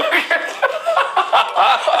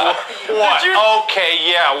 What? Okay,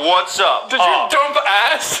 yeah, what's up? Did you dump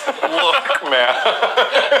ass? Look, man.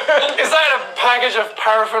 Is that a package of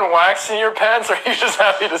paraffin wax in your pants, or are you just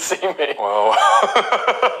happy to see me? Whoa.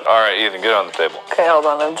 All right, Ethan, get on the table. Okay, hold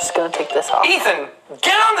on. I'm just gonna take this off. Ethan,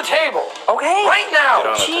 get on the table. Okay. Right now.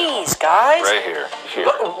 Get on the Jeez, guys. Right here. Here.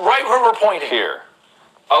 Right where we're pointing. Here.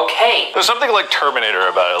 Okay. There's something like Terminator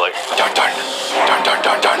about it, like dun dun dun dun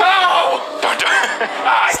dun dun. No! Dun dun.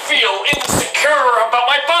 I feel insecure about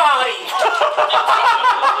my body.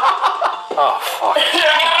 Oh fuck.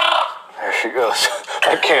 There she goes.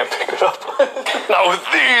 I can't pick it up. Not with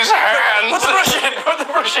these hands. Put the brush in. Put the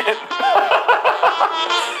brush in.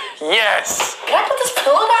 Yes. Can I put this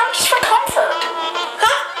pillow down just for comfort?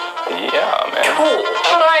 Yeah, man. Cool.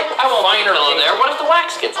 But I won't mind her pillow there. What if the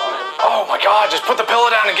wax gets on it? Oh my god, just put the pillow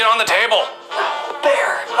down and get on the table.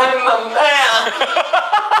 There. I'm a man.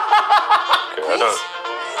 Okay, I don't.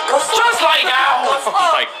 Just like ours.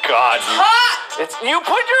 Oh my god, you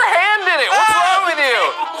put your hand in it. What's wrong with you?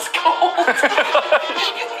 It's cold.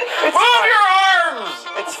 Move your arms.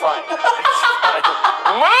 It's fine.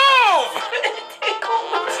 Move.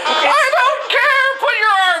 I don't care. Put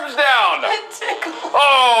your arms down.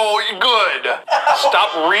 Oh, good.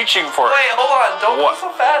 Stop reaching for it. Wait, hold on. Don't What?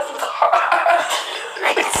 go so fast. It's hot.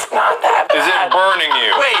 It's not that bad. Is it burning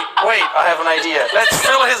you? Wait. I have an idea. Let's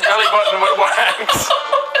fill his belly button with wax.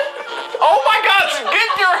 Oh my god, get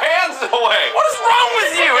your hands away. What is wrong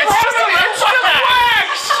with you? It's just a little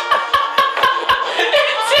wax. It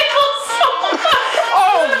tickles so much.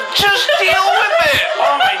 Oh, just deal with it.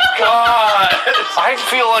 Oh my god. I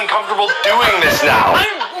feel uncomfortable doing this now.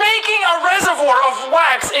 I'm making a reservoir reservoir of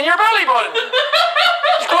wax in your belly button.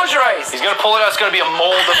 Just close your eyes. He's gonna pull it out. It's gonna be a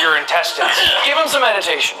mold of your intestines. Give him some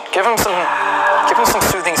meditation. Give him some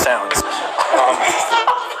soothing sounds.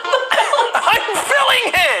 I'm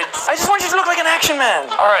filling it. I just want you to look like an action man.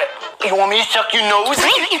 All right. You want me to suck your nose? Oh,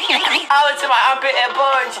 it's in my armpit and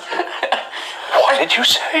burns. What did you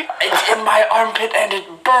say? It's in my armpit and it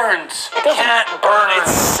burns. It can't burn.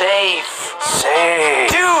 It's safe. Say.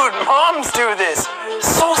 Dude, moms do this.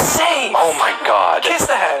 So safe. Oh my God. Kiss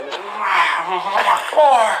the hand.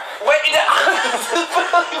 Wait.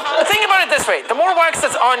 Think about it this way. The more wax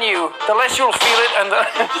that's on you, the less you'll feel it and the...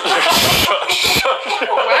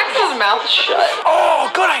 Wax his mouth shut. Oh,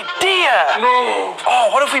 good idea. No. Oh,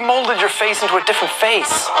 what if we molded your face into a different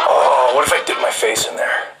face? Oh, what if I did my face in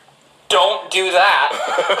there? Don't do that.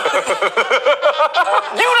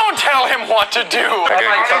 You don't tell him what to do. Are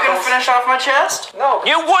you gonna finish off my chest? No.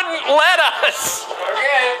 You wouldn't let us.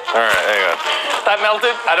 Okay. All right, hang on. That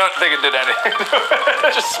melted? I don't think it did anything.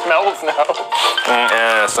 It just smells now.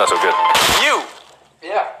 Yeah, it's not so good. You.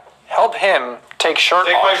 Yeah. Help him take shirt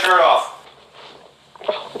off. shirt off.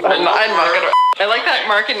 I'm not gonna. I like that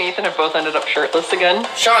Mark and Ethan have both ended up shirtless again.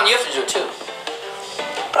 Sean, you have to do it too.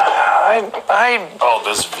 Oh,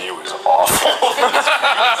 this view is awful.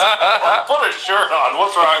 Put a shirt on.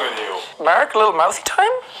 What's wrong with you? Mark, a little mouthy time?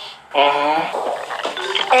 Oh,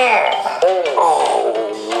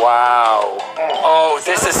 wow. Oh,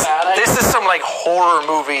 this is some like horror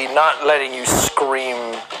movie not letting you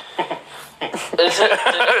scream.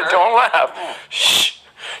 Don't laugh. Shh.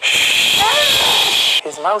 Shh.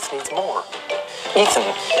 His mouth needs more.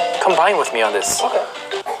 Ethan, combine with me on this. Okay.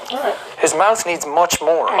 Alright. His mouth needs much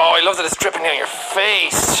more. Oh, I love that it's dripping down your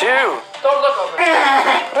face, too. Don't look over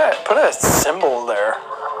here. Put a symbol there.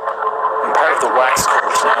 I'm part of the wax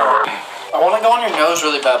cult now. I want to go on your nose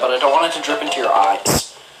really bad, but I don't want it to drip into your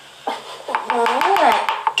eyes.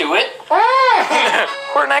 Do it.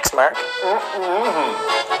 Where next, Mark?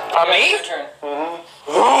 On me? Your turn.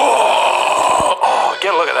 Oh,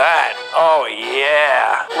 get a look at that. Oh,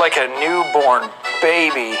 yeah. Like a newborn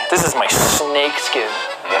baby. This is my snake skin.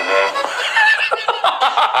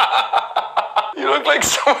 You look like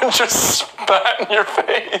someone just spat in your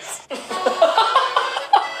face.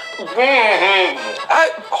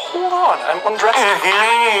 Hold on, I'm undressing.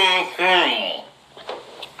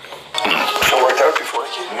 I worked out before I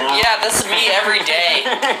came here. Yeah, this is me every day.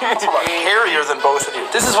 It's a lot hairier than both of you.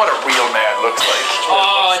 This is what a real man looks like.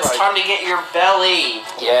 Oh, it's time to get your belly.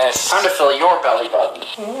 Yes. Time to fill your belly button.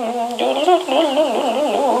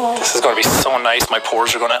 This is going to be so nice. My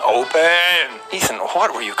pores are going to open. Ethan,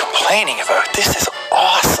 what were you complaining about? This is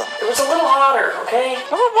awesome. It was a little hotter, okay?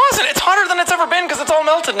 No, it wasn't. It's hotter than it's ever been because it's all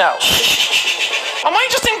melted now. Am I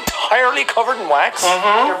just entirely covered in wax?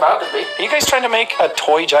 You're about to be. Are you guys trying to make a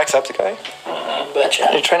toy Jacksepticeye? Betcha.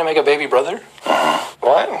 Are you trying to make a baby brother?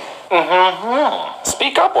 What?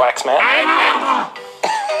 Speak up, wax man.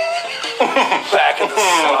 Back in the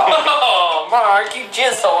slop. Oh, Mark, you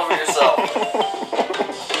jizzed all over yourself.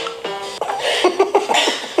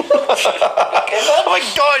 Oh my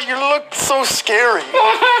God, you look so scary.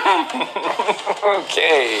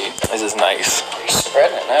 Okay, this is nice. You're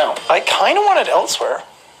spreading it now. I kind of want it elsewhere.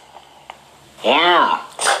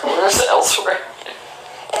 Where's it elsewhere?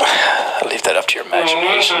 I'll leave that up to your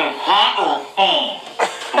imagination.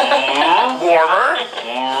 Warmer.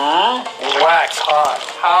 Wax hot.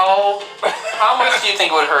 How much do you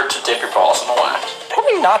think it would hurt to dip your balls in the wax?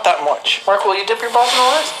 Probably not that much. Mark, will you dip your balls in the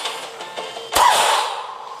wax?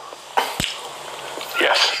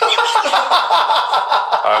 Yes.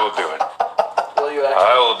 I will do it. Will you actually?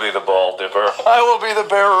 I will be the ball dipper. I will be the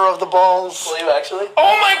bearer of the balls. Will you actually?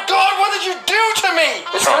 Oh my God, what did you do to me?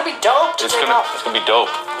 It's gonna be dope to It's take gonna off. be dope.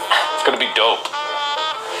 It's gonna be dope.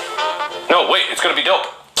 No, wait, it's gonna be dope.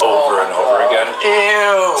 Over and over again.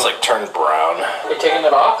 Ew. It's like turned brown. You're taking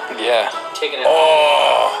it off? Yeah. Taking it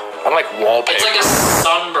Oh, I'm like wallpaper. It's like a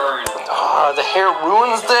sunburn. The hair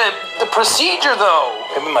ruins the procedure, though.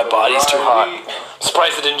 Maybe my body's too hot.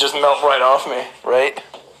 Surprised it didn't just melt right off me, right?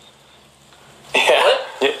 Yeah. What?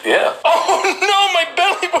 Yeah. Oh no, my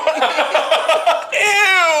belly button!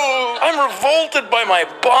 Ew! I'm revolted by my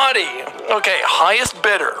body. Okay, highest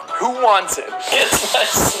bidder. Who wants it? It's my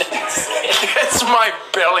snake skin. It's my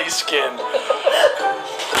belly skin.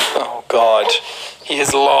 Oh God. He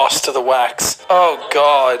is lost to the wax. Oh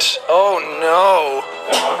God. Oh no.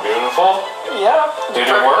 Am I beautiful? Yeah. Did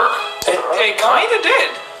it work? It kinda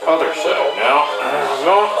did. Other side now.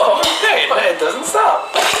 Oh, it doesn't stop.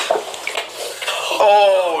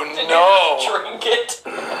 Oh no. Drink it.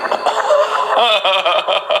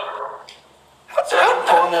 What's I'm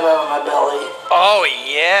pulling it out of my belly. Oh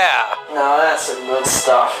yeah. No, that's That's some good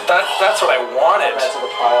stuff. That's what I wanted. Add to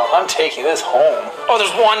the pile. I'm taking this home. Oh,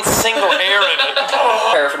 there's one single hair in it.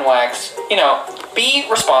 Paraffin wax. You know, be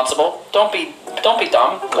responsible. Don't be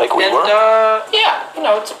dumb. Like we were? Yeah, you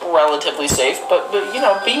know, it's relatively safe, but you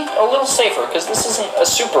know, be a little safer, because this isn't a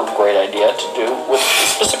super great idea to do with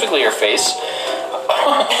specifically your face.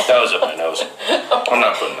 That was up my nose. I'm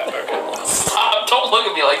not putting that back in. Stop, don't look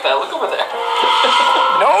at me like that. Look over there.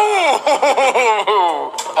 No!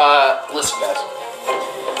 Listen, guys.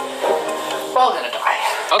 We're all gonna die.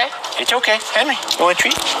 Okay? It's okay. Henry, you want a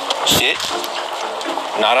treat? Sit.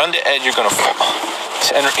 Not on the edge, you're gonna fall.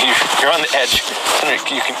 Henry, you're on the edge. Henry,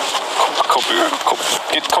 you can...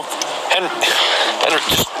 Henry,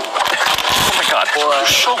 just... Oh my God. Boy. You're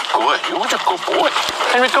so good. You're a good boy.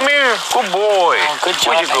 Henry, come here. Good boy. Oh, good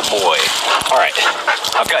job. You're a good boy. All right.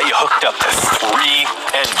 I've got you hooked up to 3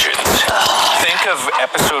 engines. Think of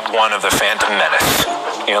episode 1 of The Phantom Menace.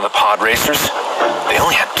 You know, the pod racers? They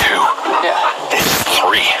only had 2. Yeah. This is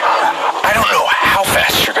 3. I don't know how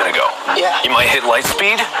fast you're gonna go. Yeah. You might hit light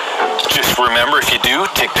speed. Just remember, if you do,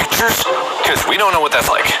 take pictures, because we don't know what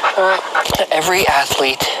that's like. Every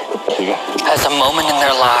athlete has a moment in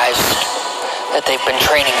their lives that they've been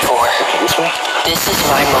training for. This way? This is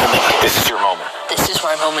my moment. This is your moment. This is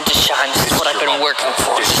my moment to shine. This is what I've been working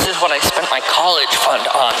for. This is what I spent my college fund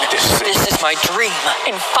on. This is my dream.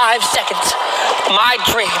 In 5 seconds, my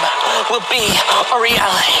dream will be a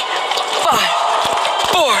reality. 5,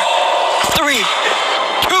 4, 3,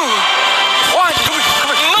 2, 1.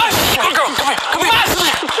 Good girl, come here, come here.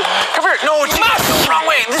 Come here. No, it's the wrong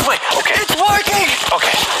way. This way. Okay. It's working.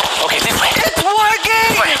 Okay. Okay, this way. It's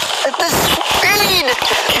working. At this speed.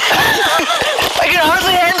 I can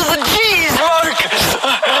hardly handle the G's, Mark.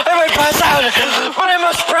 I might pass out, but I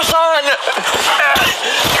must press on.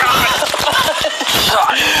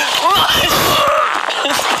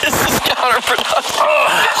 This is counterproductive.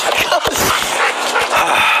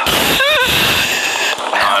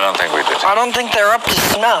 I don't think we did. I don't think they're up to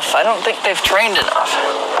snuff. I don't think they've trained enough.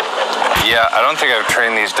 Yeah, I don't think I've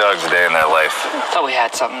trained these dogs a day in their life. Thought we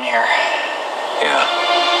had something here. Yeah.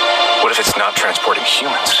 What if it's not transporting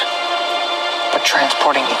humans? But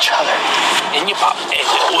transporting each other. And you pop engine,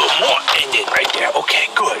 a little more engine right there. Okay,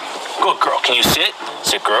 good. Good girl. Can you sit?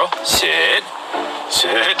 Sit, girl. Sit.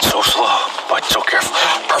 Sit. So slow, but so careful.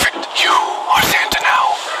 Perfect. You are Santa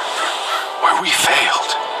now. Where we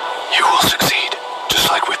failed, you will succeed. Just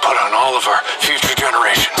like we put on all of our future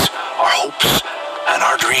generations, our hopes and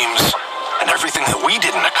our dreams, and everything that we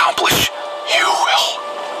didn't accomplish, you will.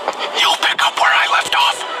 You'll pick up where I left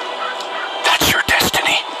off. That's your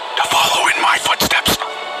destiny, to follow in my footsteps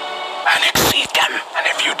and exceed them. And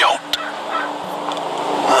if you don't,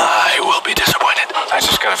 I will be disappointed. I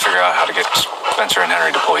just gotta figure out how to get Spencer and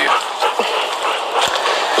Henry to pull you.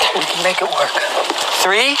 We can make it work.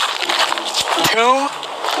 3, 2,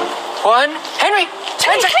 1. Henry!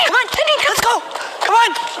 Spencer! Come on! Henry, let's go! Come on!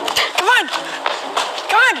 Come on!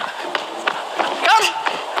 Come on! Come!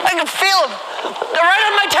 I can feel them! They're right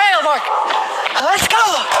on my tail, Mark! Let's go!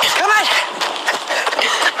 Come on!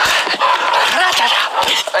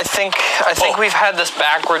 I think we've had this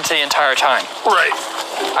backwards the entire time. Right.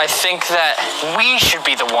 I think that we should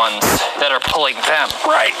be the ones that are pulling them.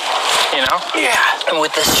 Right. You know? Yeah. And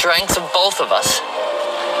with the strength of both of us,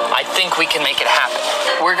 I think we can make it happen.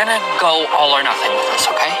 We're gonna go all or nothing with this,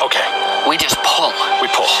 okay? Okay. We just pull.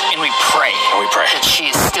 We pull. And we pray. And we pray. That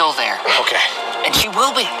she is still there. Okay. And she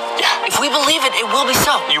will be. Yeah. If we believe it, it will be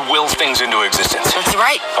so. You will things into existence. That's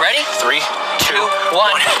right. Ready? 3, 2, 1.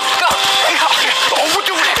 Go. Oh, we're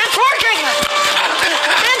doing it. It's working!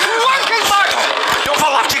 It's working, Mark! Don't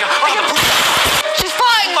fall off, Chica. She's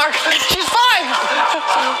fine, Mark! She's fine!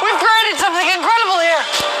 We've created something incredible here!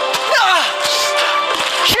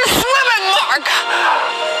 She's swimming, Mark!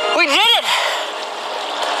 We did it!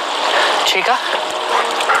 Chica?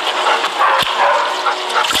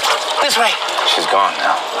 This way. She's gone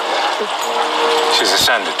now. She's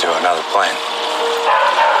ascended to another plane.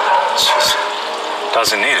 She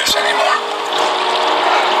doesn't need us anymore.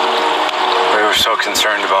 We were so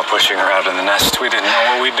concerned about pushing her out of the nest, we didn't know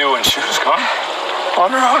what we'd do when she was gone.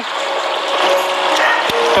 On her own.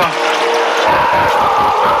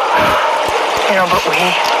 You know, but we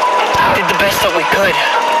did the best that we could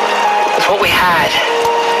with what we had.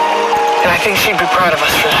 And I think she'd be proud of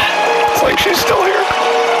us for that. It's like she's still here.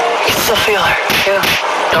 You can still feel her. Yeah.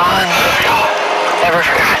 Gone. Never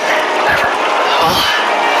forgotten. Never. Well,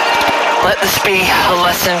 let this be a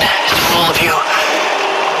lesson to all of you.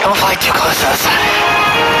 Don't fly too close to us.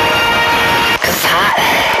 Cause it's hot.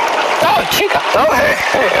 Oh, Chica. Oh, hey.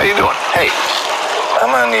 Hey, how you doing? Hey. I'm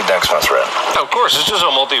gonna need next month's rent. Of course, it's just a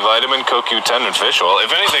multivitamin CoQ10 and fish oil. If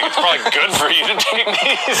anything, it's probably good for you to take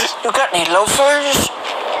these. You got any loafers?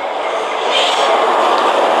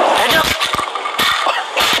 Head up.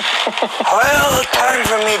 Well, time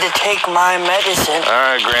for me to take my medicine.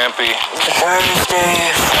 All right, Grampy. Thursday,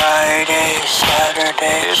 Friday,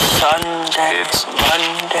 Saturday, Sunday,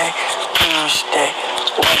 Monday, Tuesday,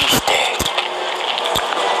 Wednesday.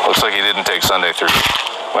 Looks like you didn't take Sunday through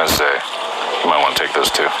Wednesday. You might want to take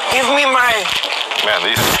those too. Give me my... Man,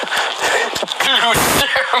 these...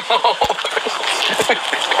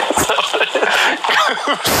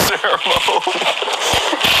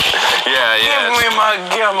 Yeah. Give me my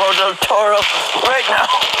Guillermo del Toro right now.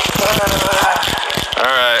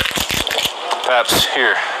 All right. Paps,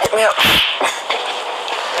 here. Hit me up.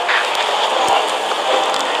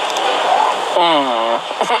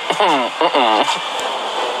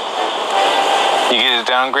 You get it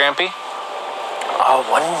down, Grampy?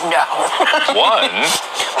 One down. One?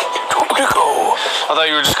 Two to go. I thought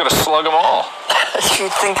you were just going to slug them all. You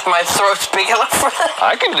think my throat's big enough for that?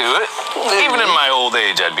 I can do it. Even in my old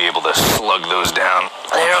age, I'd be able to slug those down.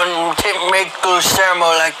 They don't make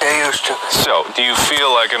Guillermo like they used to. So, do you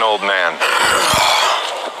feel like an old man?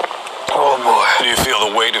 Oh, boy. Do you feel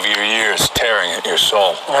the weight of your years tearing at your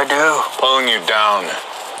soul? I do. Pulling you down.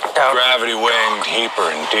 Gravity weighing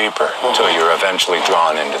deeper and deeper until you're eventually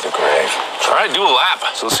drawn into the grave. All right, do a lap.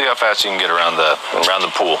 So let's see how fast you can get around the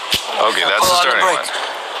pool. Okay, that's the starting line.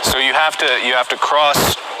 So you have to cross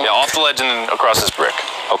off the ledge and then across this brick.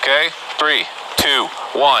 Okay? 3, 2,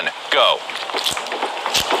 1, go.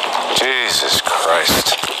 Jesus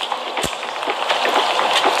Christ.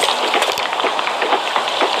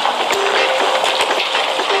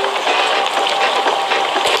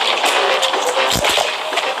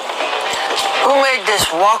 Who made this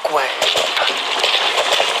walkway?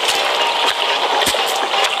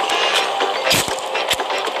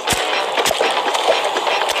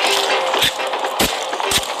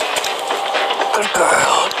 Good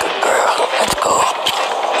girl, good girl. Let's go.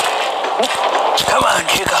 Come on,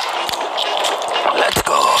 chica. Let's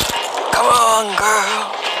go. Come on,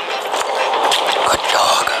 girl. Good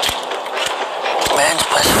dog. Man's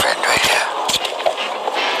best friend right here.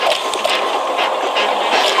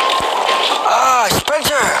 Ah,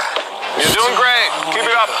 Spencer! You're doing great. Keep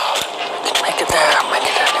it up. Make it there, make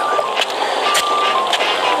it anywhere.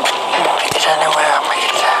 Make it anywhere, make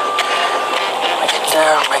it there. Make it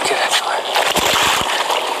there, make it anywhere.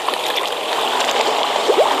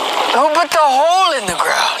 Who put the hole in the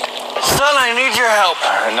ground? Son, I need your help.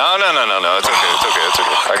 No. It's okay.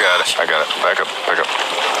 I got it. Back up.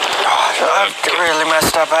 I've really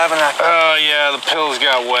messed up, haven't I? Oh, yeah, the pills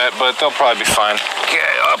got wet, but they'll probably be fine. Okay,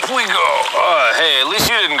 up we go. Hey, at least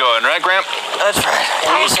you didn't go in, right, Gramp? That's right.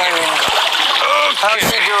 At least I didn't go. How's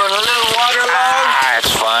she doing? A little waterlogged?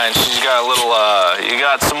 It's fine. She's got a little, you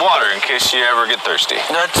got some water in case you ever get thirsty.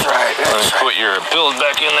 That's right. Let's put your pills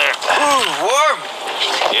back in there. Ooh, warm.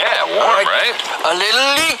 Yeah, warm, right? A little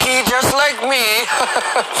leaky, just like me.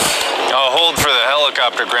 Oh, hold for the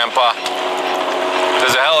helicopter, Grandpa.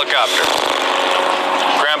 There's a helicopter.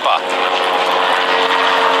 Grandpa,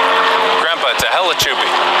 it's a helichoopy.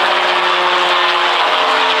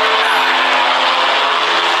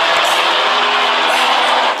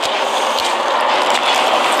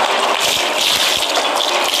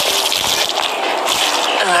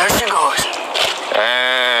 And there she goes.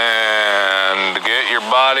 And get your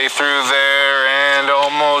body through there and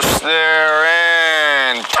almost there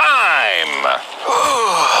and time.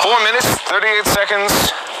 4 minutes, 38 seconds,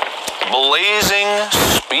 blazing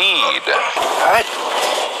speed. All right.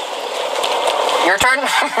 Your turn.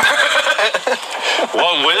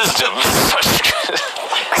 What wisdom,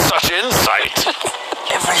 such insight.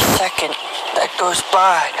 Every second that goes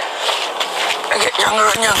by, I get younger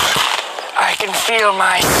and younger. I can feel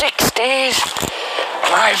my 60s,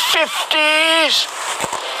 my 50s,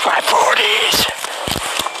 my 40s,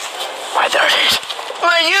 my 30s,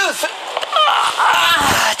 my youth.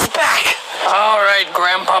 It's back. All right,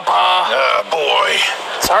 Grandpapa. Boy.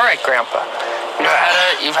 It's all right, Grandpa.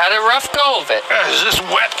 You've had a rough go of it. Is this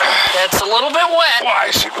wet? It's a little bit wet. Why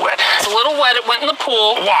is it wet? It's a little wet. It went in the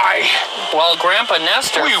pool. Why? Well, Grandpa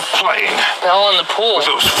Nestor Were you playing fell in the pool. with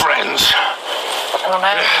those friends? I don't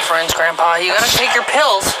have any friends, Grandpa. You gotta take your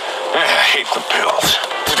pills. I hate the pills.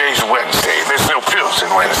 Today's Wednesday. There's no pills in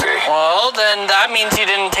Wednesday. Well, then that means you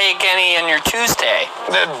didn't take any on your Tuesday.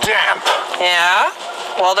 They're damp. Yeah?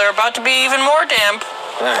 Well, they're about to be even more damp.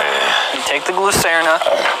 You take the Glucerna.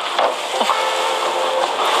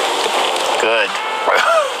 Good.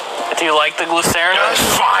 Do you like the Glucerna? It's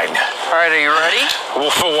fine. All right, are you ready?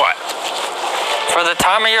 Well, for what? For the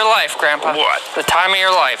time of your life, Grandpa. What? The time of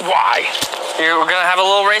your life. Why? We're gonna have a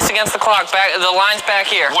little race against the clock. Back, the line's back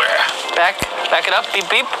here. Where? Back it up. Beep,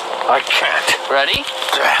 beep. I can't. Ready?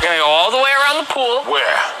 We're gonna go all the way around the pool.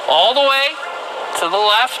 Where? All the way to the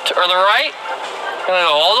left or the right. We're gonna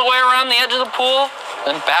go all the way around the edge of the pool,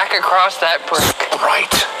 then back across that brick.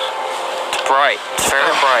 Bright. It's bright. It's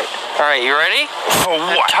very bright. All right, you ready? For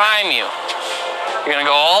what? Time you. You're gonna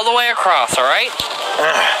go all the way across, all right?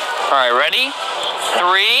 All right, ready?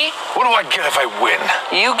 3. What do I get if I win?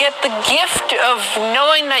 You get the gift of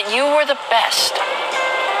knowing that you were the best.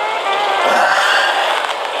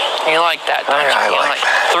 You like that, don't you? I You like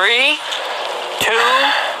that. 3, 2,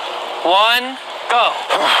 1, go.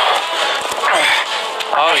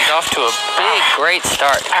 Oh, he's off to a big, great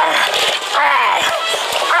start.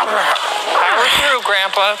 Power through,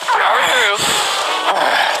 Grandpa. Power through.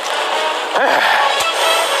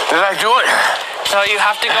 Did I do it? So you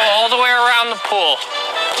have to go all the way around the pool.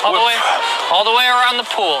 All the way around the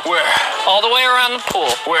pool. Where? All the way around the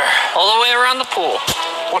pool. Where? All the way around the pool.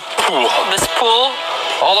 What pool? This pool,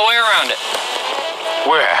 all the way around it.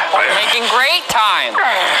 Where? You're making great time.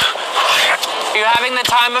 You having the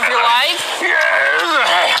time of your life?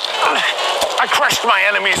 Yes. I crushed my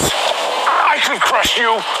enemies. I can crush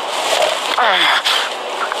you. You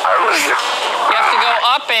have to go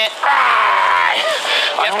up it.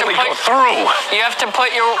 I only go through. You have to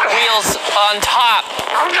put your wheels on top.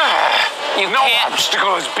 You No can't.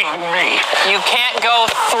 obstacle is beating me. You can't go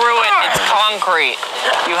through it. It's concrete.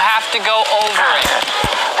 You have to go over it.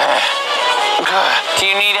 Do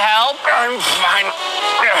you need help? I'm fine.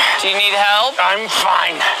 Do you need help? I'm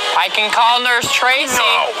fine. I can call Nurse Tracy.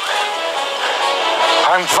 No.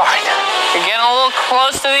 I'm fine. You're getting a little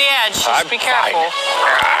close to the edge. Just be careful.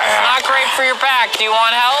 It's not great for your back. Do you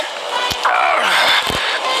want help?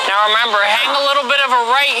 Now remember, hang a little bit of a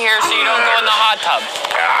right here so you don't go in the hot tub.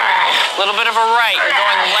 A little bit of a right. You're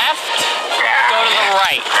going left, go to the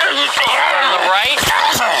right. Go to the right.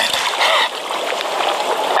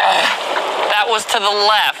 That was to the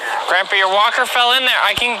left. Grandpa, your walker fell in there.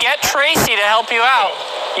 I can get Tracy to help you out.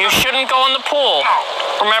 You shouldn't go in the pool.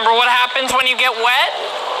 Remember what happens when you get wet?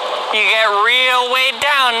 You get real weighed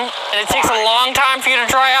down, and it takes a long time for you to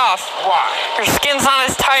dry off. Why? Your skin's not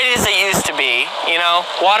as tight as it used to be, you know?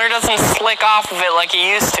 Water doesn't slick off of it like it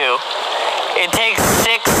used to. It takes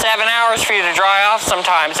 6, 7 hours for you to dry off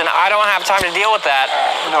sometimes, and I don't have time to deal with that.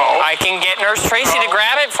 No. I can get Nurse Tracy to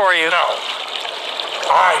grab it for you. No.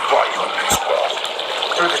 I brought you in this world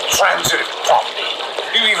through the transitive property.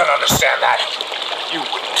 Do you even understand that? You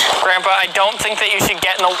wouldn't. Grandpa, I don't think that you should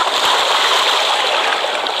get in the...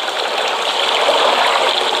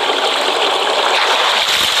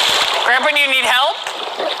 Grandpa, do you need help?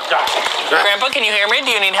 Grandpa, can you hear me?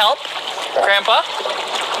 Do you need help? Grandpa?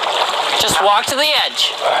 Just walk to the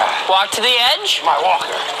edge. Walk to the edge. My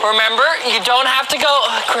walker. Remember, you don't have to go...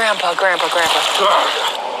 Grandpa.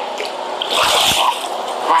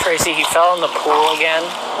 Tracy, he fell in the pool again.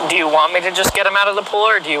 Do you want me to just get him out of the pool,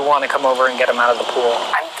 or do you want to come over and get him out of the pool?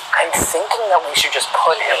 I'm thinking that we should just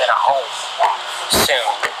put him in a home soon.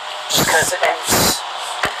 Because it's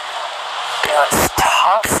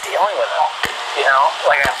tough dealing with him. You know?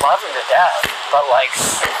 Like, I love him to death, but, like,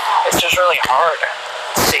 it's just really hard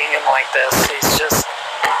seeing him like this. He's just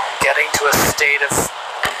getting to a state of...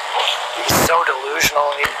 He's so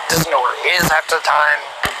delusional, and he doesn't know where he is half the time.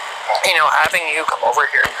 You know, having you come over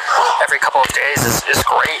here every couple of days is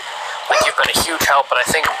great. Like, you've been a huge help, but I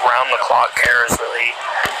think round-the-clock care is really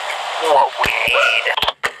what we need.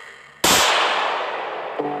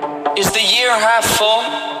 Is the year half full?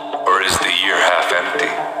 Or is the year half empty?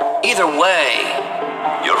 Either way,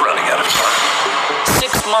 You're running out of time.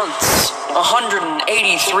 6 months, 183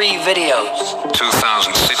 videos,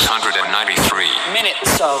 2,693.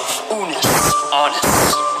 minutes of annus.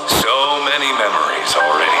 So many memories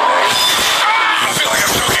already made. I feel like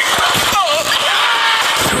I'm choking.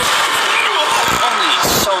 Only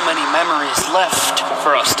so many memories left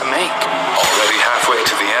for us to make. Already halfway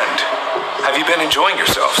to the end. Have you been enjoying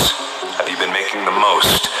yourselves? Have you been making the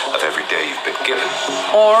most of every day you've been given?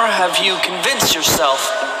 Or have you convinced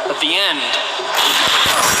yourself at the end?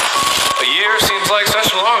 A year seems like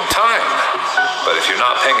such a long time. But if you're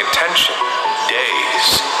not paying attention,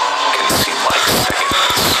 days can seem like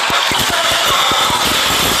seconds.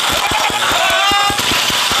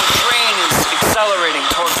 The train is accelerating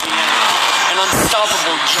towards the end. An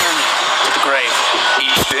unstoppable journey to the grave.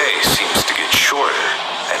 Each day seems to get shorter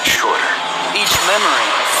and shorter. Each memory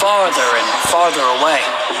farther and farther away.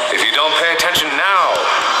 If you don't pay attention now,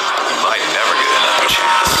 you might never get another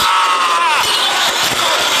chance.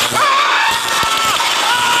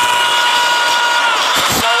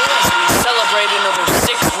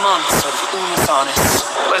 Unus Annus.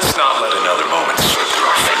 Let's not let another moment slip through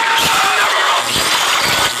our fingers.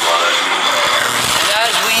 And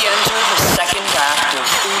as we enter the second act of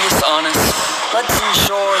Unus Annus, let's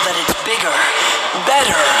ensure that it's bigger,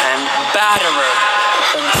 better, and badderer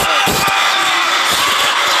than the first.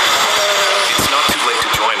 It's not too late to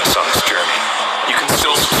join us on this journey. You can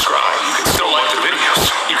still subscribe, you can still like the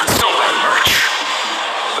videos, you can still buy merch.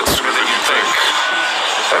 But sooner than you think,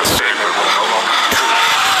 that statement will no longer be true.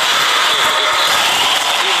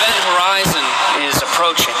 The event horizon is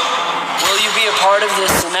approaching. Will you be a part of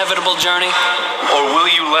this inevitable journey? Or will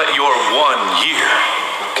you let your 1 year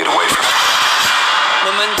get away from you?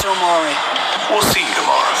 Memento mori. We'll see you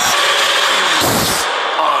tomorrow.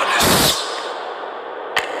 Honest.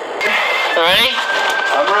 Ready?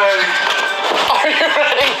 I'm ready. Are you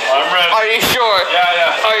ready? I'm ready. Are you sure?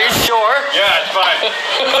 Yeah. Are you sure? Yeah, it's fine.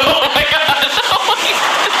 Oh my god. Oh my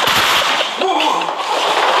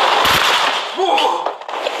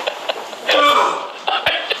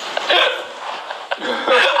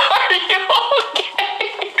Are you okay?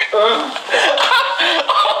 Oh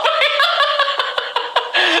my god.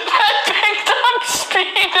 That picked up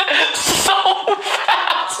speed so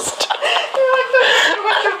fast.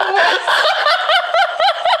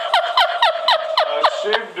 I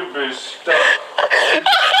seem to be stuck.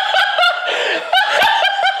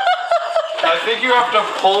 I think you have to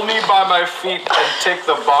pull me by my feet and take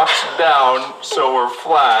the box down so we're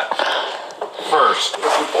flat first.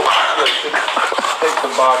 Take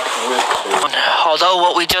the box with you. Although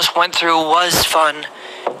what we just went through was fun,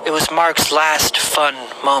 it was Mark's last fun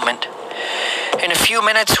moment. In a few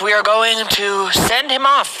minutes, we are going to send him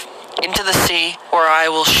off into the sea, where I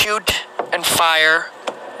will shoot and fire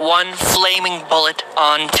one flaming bullet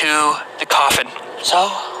onto the coffin.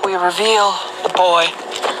 So, we reveal the boy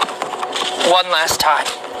one last time.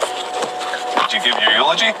 Did you give your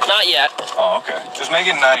eulogy? Not yet. Oh, okay. Just make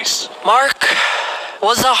it nice. Mark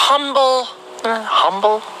was a humble?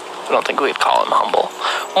 I don't think we'd call him humble.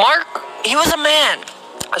 Mark, he was a man.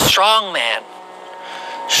 A strong man.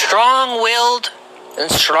 Strong-willed and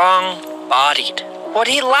strong-bodied. What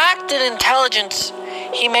he lacked in intelligence,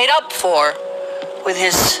 he made up for with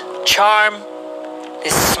his charm,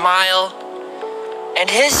 his smile, and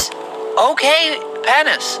his okay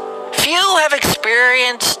penis. Few have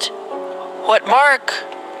experienced what Mark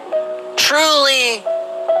truly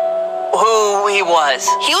who he was.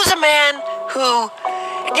 He was a man who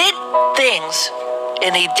did things,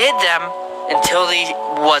 and he did them until he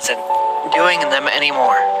wasn't doing them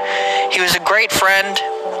anymore. He was a great friend.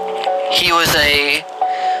 He was a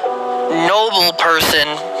noble person.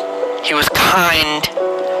 He was kind.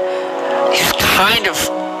 He's kind of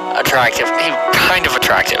attractive.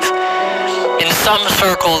 In some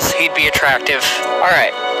circles, he'd be attractive. All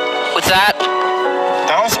right. With that,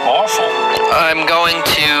 That was awful. I'm going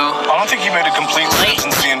to I don't think you made a complete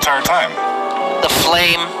sentence the entire time. the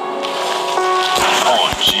flame. Oh,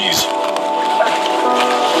 jeez.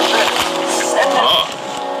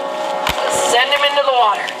 Send him into the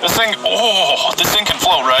water. This thing can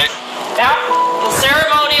float, right? Yeah.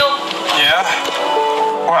 Ceremonial. Yeah.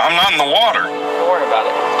 Well, I'm not in the water. Don't worry about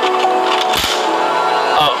it.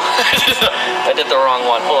 Oh, I did the wrong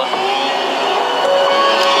one. Hold on.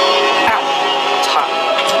 Ow. It's hot.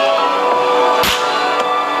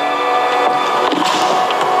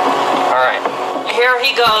 All right. Here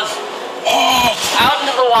he goes. Out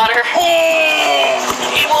into the water.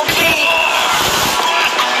 He will be.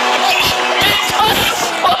 It does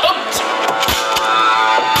float.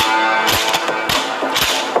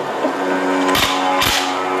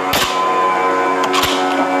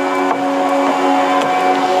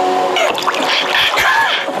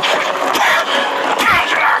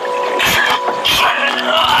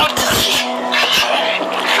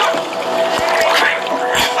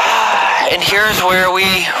 And here's where we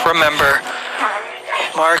remember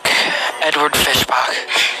Mark Edward Fishbach.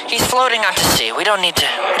 He's floating out to sea. We don't need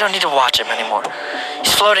to watch him anymore.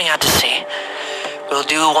 He's floating out to sea. We'll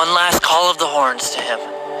do one last call of the horns to him.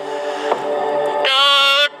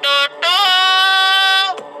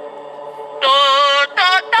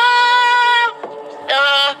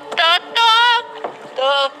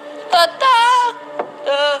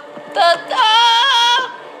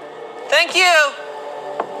 Thank you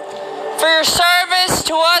for your service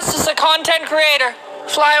to us as a content creator.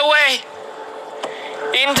 Fly away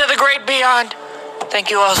into the great beyond. Thank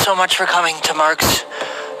you all so much for coming to Mark's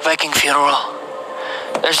Viking funeral.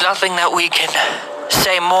 There's nothing that we can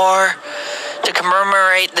say more to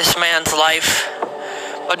commemorate this man's life,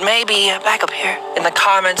 but maybe back up here in the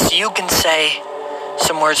comments you can say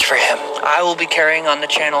some words for him. I will be carrying on the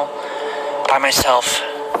channel by myself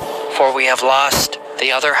for we have lost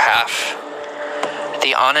the other half,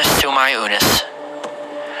 the annus to my unus,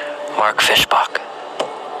 Mark Fishbach.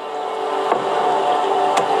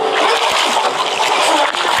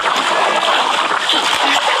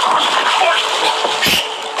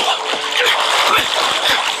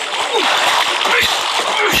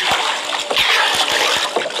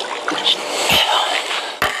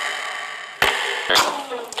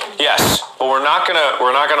 Yes, but we're not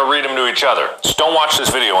gonna read them to each other. Just don't watch this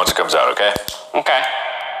video once it comes out, okay? Okay.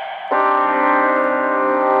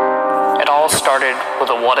 It all started with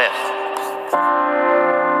a what if.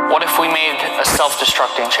 What if we made a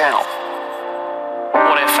self-destructing channel?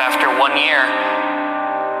 What if after 1 year,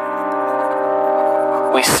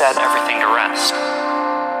 we set everything to rest?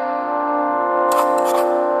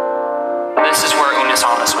 This is where Unus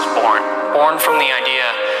Annus was born. Born from the idea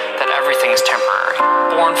that everything's temporary.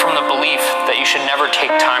 Born from the belief that you should never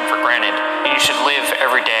take time for granted and you should live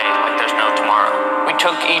every day like there's no tomorrow. We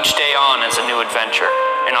took each day on as a new adventure,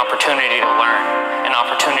 an opportunity to learn, an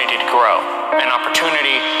opportunity to grow, an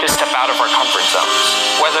opportunity to step out of our comfort zones.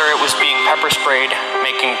 Whether it was being pepper sprayed,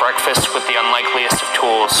 making breakfast with the unlikeliest of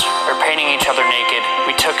tools, or painting each other naked,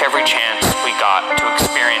 we took every chance we got to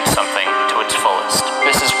experience something to its fullest.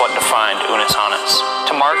 This is what defined Unus Annus.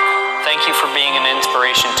 To Mark, thank you for being an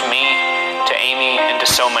inspiration to me, to Amy, and to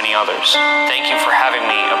so many others. Thank you for having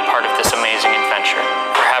me a part of this amazing adventure,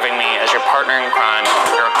 for having me as your partner in crime,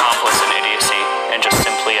 your accomplice in idiocy, and just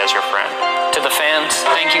simply as your friend. To the fans,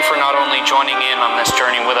 thank you for not only joining in on this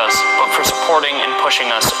journey with us, but for supporting and pushing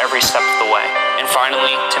us every step of the way. And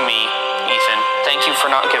finally, to me, Ethan, thank you for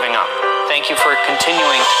not giving up. Thank you for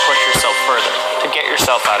continuing to push yourself further, to get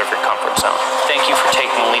yourself out of your comfort zone. Thank you for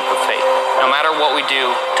taking the leap of faith. No matter what we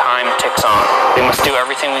do, time ticks on. We must do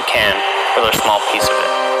everything we can with our small piece of it.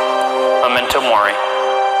 Memento mori.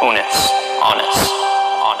 Unus Annus.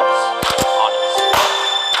 Annus. Annus.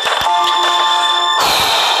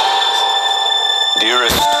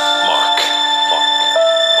 Dearest Mark.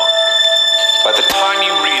 By the time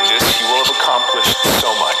you read this, you will have accomplished so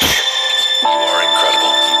much. You are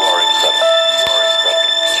incredible. You are incredible. You are incredible.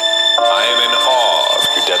 I am in awe of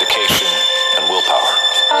your dedication and willpower.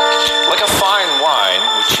 Like a fine wine,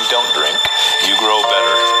 which you don't drink, you grow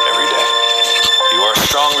better every day. You are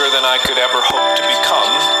stronger than I could ever hope to become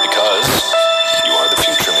because you are the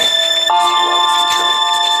future me. You are the future me.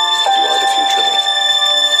 You are the future me.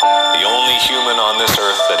 The only human on this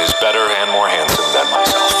earth that is better and more handsome than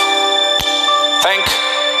myself.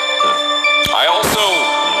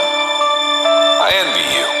 I envy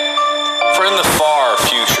you. For in the far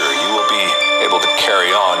future, you will be able to carry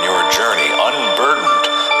on your journey unburdened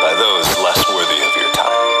by those less worthy of your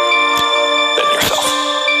time than yourself.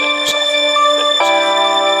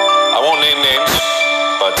 I won't name names,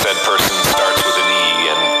 but said person starts with an E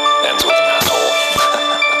and ends with an asshole.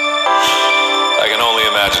 I can only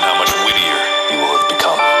imagine how much wittier you will have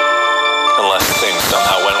become. Unless things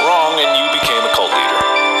somehow went wrong and you became a cult leader.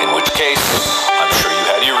 In which case, I'm sure you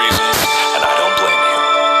had your reasons, and I don't blame you.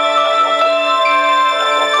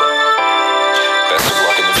 Best of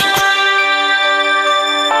luck in the future.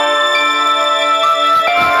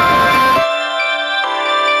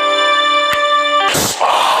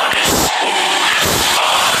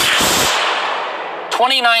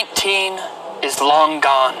 2019 is long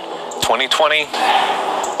gone. 2020,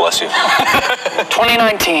 bless you.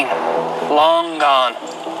 2019, long gone.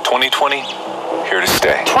 2020, here to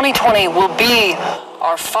stay. 2020 will be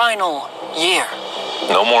our final year.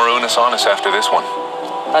 No more Unus Annus after this one.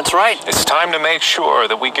 That's right. It's time to make sure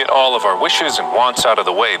that we get all of our wishes and wants out of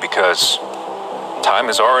the way because time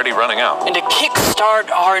is already running out. And to kickstart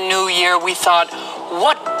our new year, we thought,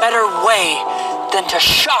 what better way than to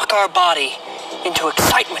shock our body into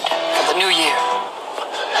excitement for the new year?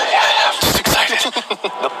 I'm just excited.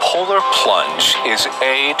 The polar plunge is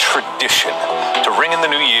a tradition to ring in the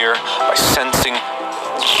new year by sensing.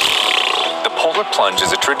 The polar plunge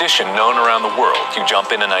is a tradition known around the world. You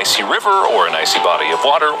jump in an icy river or an icy body of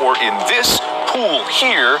water, or in this pool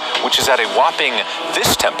here, which is at a whopping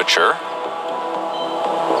this temperature.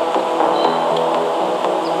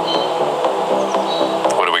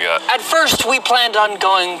 What do we got? At first, we planned on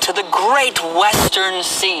going to the Great Western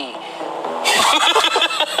Sea.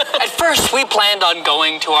 At first, we planned on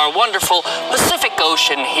going to our wonderful Pacific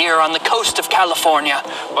Ocean here on the coast of California.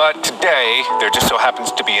 But today, there just so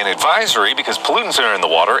happens to be an advisory because pollutants are in the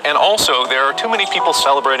water, and also there are too many people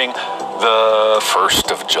celebrating the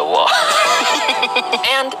 1st of July.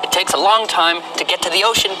 And it takes a long time to get to the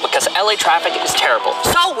ocean because LA traffic is terrible.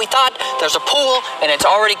 So we thought there's a pool and it's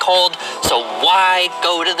already cold, so why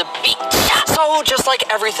go to the beach? So just just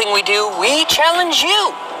like everything we do, we challenge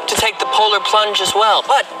you to take the polar plunge as well.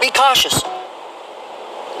 But be cautious.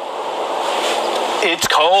 It's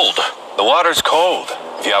cold. The water's cold.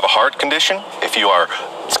 If you have a heart condition, if you are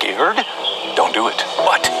scared, don't do it.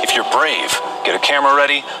 But if you're brave, get a camera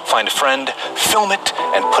ready, find a friend, film it,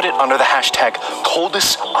 and put it under the hashtag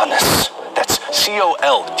 #ColdestAnnus. That's ColdusAnnus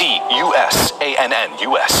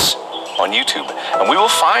on YouTube. And we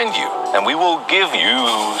will find you, and we will give you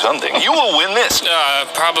something. You will win this.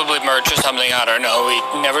 Probably merch or something, I don't know.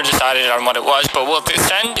 We never decided on what it was, but we'll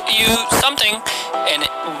send you something, and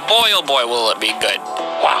boy, oh boy, will it be good.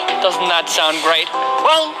 Wow, doesn't that sound great?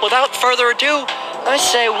 Well, without further ado, I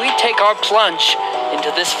say we take our plunge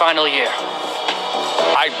into this final year.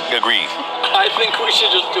 I agree. I think we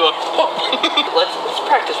should just do a... let's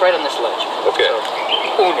practice right on this ledge. Okay. So,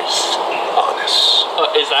 Unus. Annus.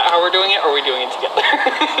 Is that how we're doing it, or are we doing it together?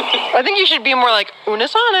 I think you should be more like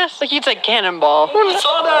Unus Annus. Like you'd say cannonball. Unus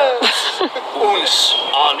Annus. Unus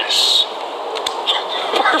Annus.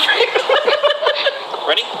 Perfect.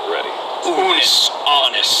 Ready? Ready. Unus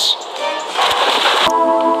Annus.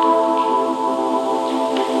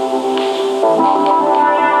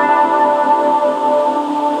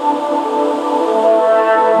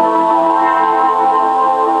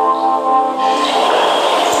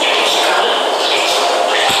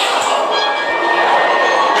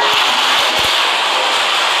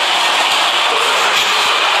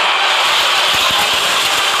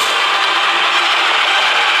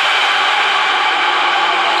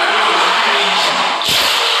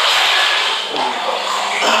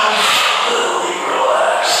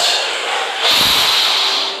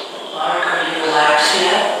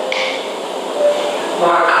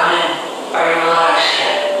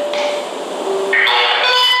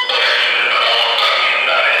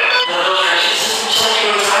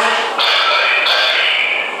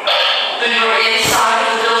 Inside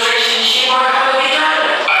the filtration